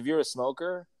Disney now is if you're a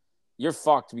smoker, you're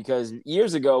fucked, because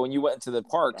years ago when you went into the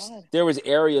parks, there was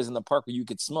areas in the park where you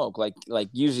could smoke. Like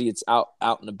usually it's out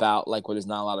and about, like where there's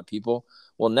not a lot of people.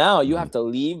 Well, now you have to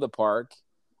leave the park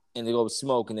and they go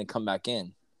smoke and then come back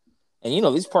in. And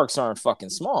these parks aren't fucking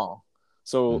small.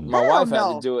 So my wife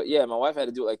had to do it. Yeah, my wife had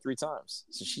to do it like 3 times.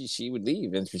 So she would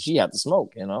leave and she had to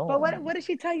smoke, But what did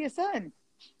she tell your son?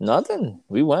 Nothing.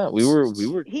 We went. We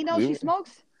were. He knows she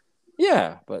smokes?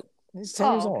 Yeah, but he's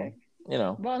 10 years old.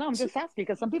 Well, no, I'm just asking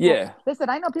because some people, listen,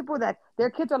 I know people that their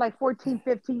kids are like 14,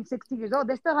 15, 16 years old.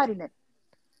 They're still hiding it.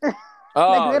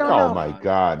 Like they don't know. My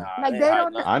God. Like they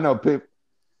don't know. I know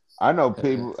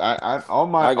people. All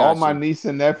my niece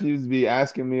and nephews be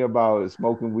asking me about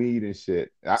smoking weed and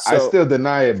shit. I still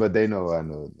deny it, but they know. I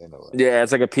know. Yeah,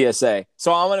 it's like a PSA.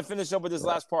 So I'm gonna finish up with this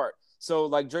last part. So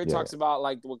like Dre talks about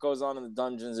like what goes on in the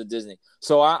dungeons at Disney.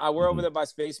 So we're over there by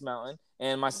Space Mountain,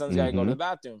 and my son's got to go to the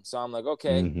bathroom. So I'm like,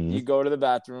 okay, you go to the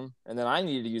bathroom, and then I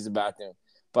needed to use the bathroom.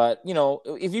 But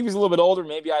if he was a little bit older,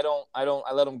 maybe I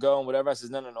let him go and whatever. I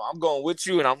says, no, I'm going with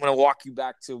you, and I'm gonna walk you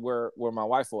back to where my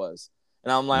wife was.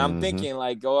 And I'm like, I'm thinking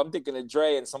of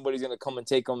Dre, and somebody's gonna come and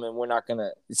take him, and we're not gonna.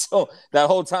 So that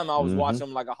whole time I was watching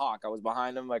him like a hawk. I was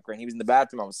behind him, like when he was in the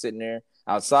bathroom, I was sitting there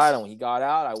outside, and when he got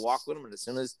out, I walked with him, and as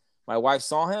soon as my wife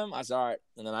saw him, I said, all right,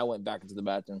 and then I went back into the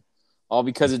bathroom, all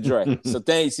because of Dre. So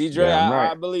thanks, see, Dre.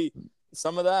 I believe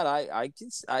some of that. I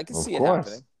can see it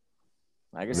happening.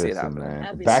 I can see it happening.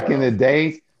 Man. Back in the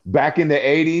days, back in the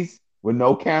 80s, with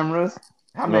no cameras,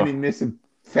 how many missing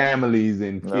families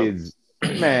and kids?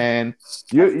 Man,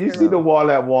 you see the wall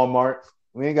at Walmart.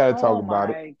 We ain't got to talk about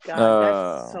it. Oh, my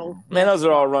God. That's so man, those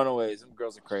are all runaways. Them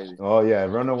girls are crazy. Oh, yeah.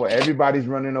 Runaway. Everybody's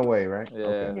running away, right? Yeah.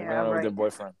 Okay. Yeah, with their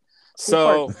boyfriend.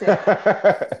 So,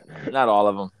 not all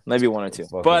of them. Maybe one or two.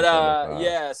 But,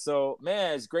 yeah. So,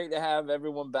 man, it's great to have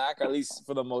everyone back, at least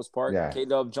for the most part. Yeah.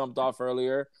 Kdub jumped off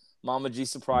earlier. Mama G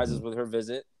surprised us with her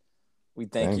visit. We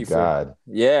thank you for God.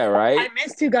 Yeah, right? I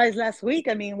missed you guys last week.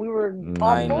 I mean, we were on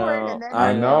board. And then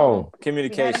I know.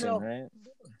 Communication, right?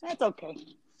 That's okay.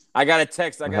 I got to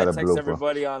text. I got to text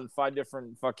everybody on 5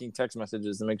 different fucking text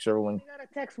messages to make sure everyone. You got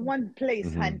to text one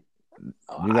place, hon.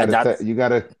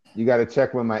 You gotta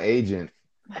check with my agent.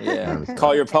 Yeah.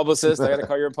 Call your publicist. I got to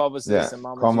call your publicist. Yeah. And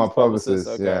Mama call G's my publicist.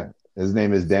 Okay. Yeah. His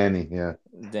name is Danny. Yeah.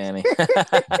 Danny.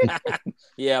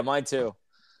 Yeah, mine too.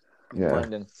 Yeah.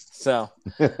 Brendan. So.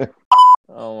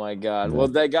 Oh my God! Well,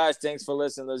 guys, thanks for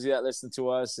listening. Those of you that listen to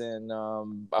us, and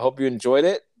I hope you enjoyed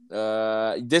it.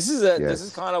 This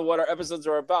is kind of what our episodes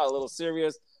are about: a little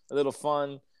serious, a little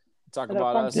fun. Talk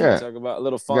about us. Talk about a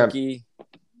little funky.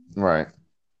 Right.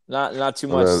 Not too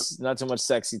much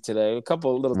sexy today. A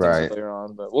couple little things later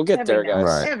on, but we'll get there, guys.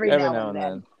 Right. Every now and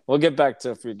then. We'll get back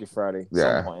to Freaky Friday at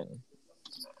some point.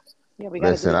 Yeah,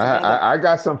 listen, I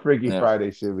got some Freaky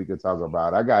Friday shit we could talk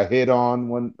about. I got hit on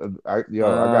one. I got hit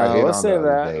on the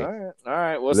other day. All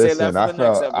right. We'll say that for the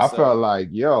next episode. I felt like,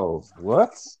 yo,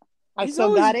 what? I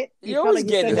still got it. You always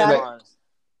get hit on.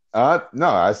 No,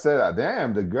 I said,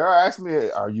 damn, the girl asked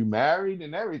me, are you married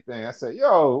and everything? I said,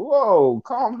 whoa,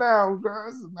 calm down, girl.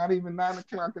 It's not even 9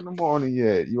 o'clock in the morning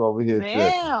yet. You over here.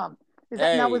 Damn.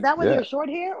 Was that with your short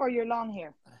hair or your long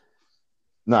hair?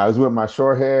 No, I was with my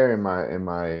short hair and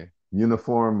my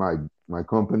uniform, my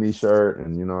company shirt,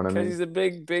 and you know what I mean? Because he's a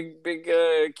big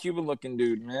Cuban-looking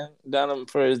dude, man. Down in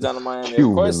Miami.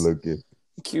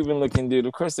 Cuban-looking dude.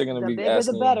 Of course, they're gonna be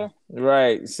asking. The bigger, the better.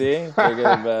 Right? See, bigger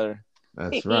the better.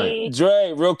 That's right.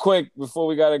 Dre, real quick before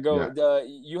we gotta go,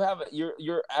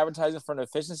 you're advertising for an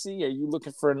efficiency. Are you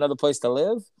looking for another place to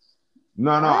live?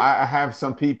 No. I have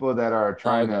some people that are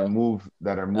trying to move,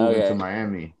 that are moving to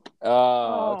Miami.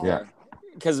 Oh, okay. Yeah.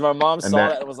 Because my mom saw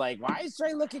that and was like, "Why is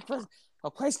Dre looking for a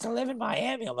place to live in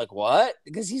Miami?" I'm like, "What?"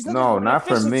 Because he's looking for not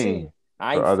for me.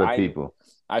 For other people.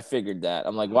 I figured that.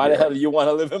 I'm like, "Why the hell do you want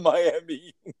to live in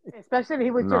Miami?" Especially if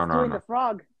he was just doing the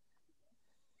frog.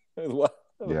 What?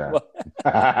 Yeah. What?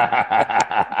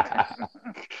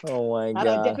 Oh my God!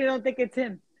 I definitely don't think it's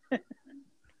him.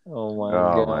 Oh my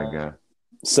God!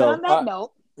 So on that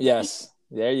note, yes.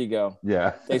 There you go.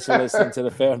 Yeah. Thanks for listening to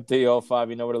the Fam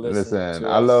 305. You know where to listen.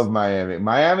 I love Miami.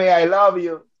 Miami, I love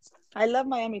you. I love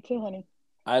Miami too, honey.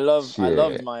 I loved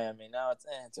Miami. Now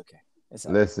it's okay.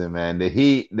 Listen, man, the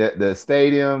heat, the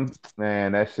stadium,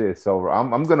 man, that shit's over.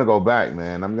 I'm gonna go back,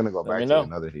 man. I'm gonna go back to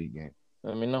another Heat game.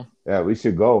 Let me know. Yeah, we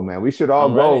should go, man. We should all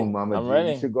go, Mama. I'm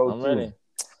ready. We should go I'm ready.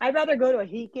 I'd rather go to a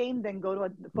Heat game than go to a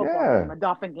football game, a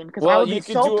Dolphin game, because I would be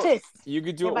so pissed. You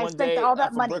could do it if I one day spent all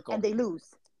that money Brickell. And they lose.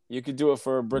 You could do it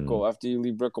for Brickell after you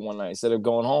leave Brickell one night. Instead of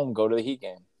going home, go to the Heat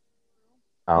game.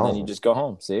 And then you just go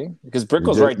home, see? Because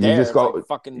Brickell's right there.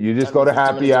 You just go to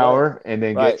happy hour and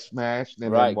then get smashed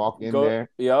and then walk in there.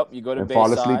 Yep, you go to and Bayside.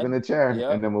 Fall asleep in the chair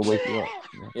and then we'll wake you up.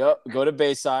 Yep, go to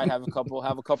Bayside, have a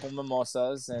couple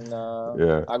mimosas and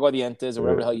aguardientes or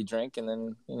whatever the hell you drink, and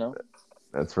then,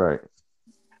 That's right.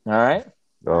 All right.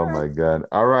 Oh my God.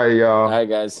 All right, y'all. All right,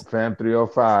 guys. Fam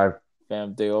 305.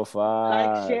 Fam 305.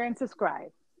 Like, share, and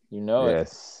subscribe. You know it.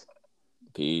 Yes.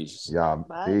 Peace. Y'all.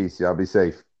 Peace. Y'all be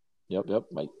safe. Yep.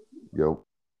 Bye. Yo.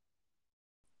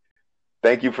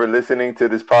 Thank you for listening to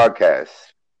this podcast.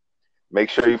 Make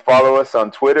sure you follow us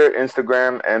on Twitter,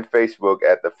 Instagram, and Facebook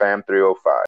at the Fam 305.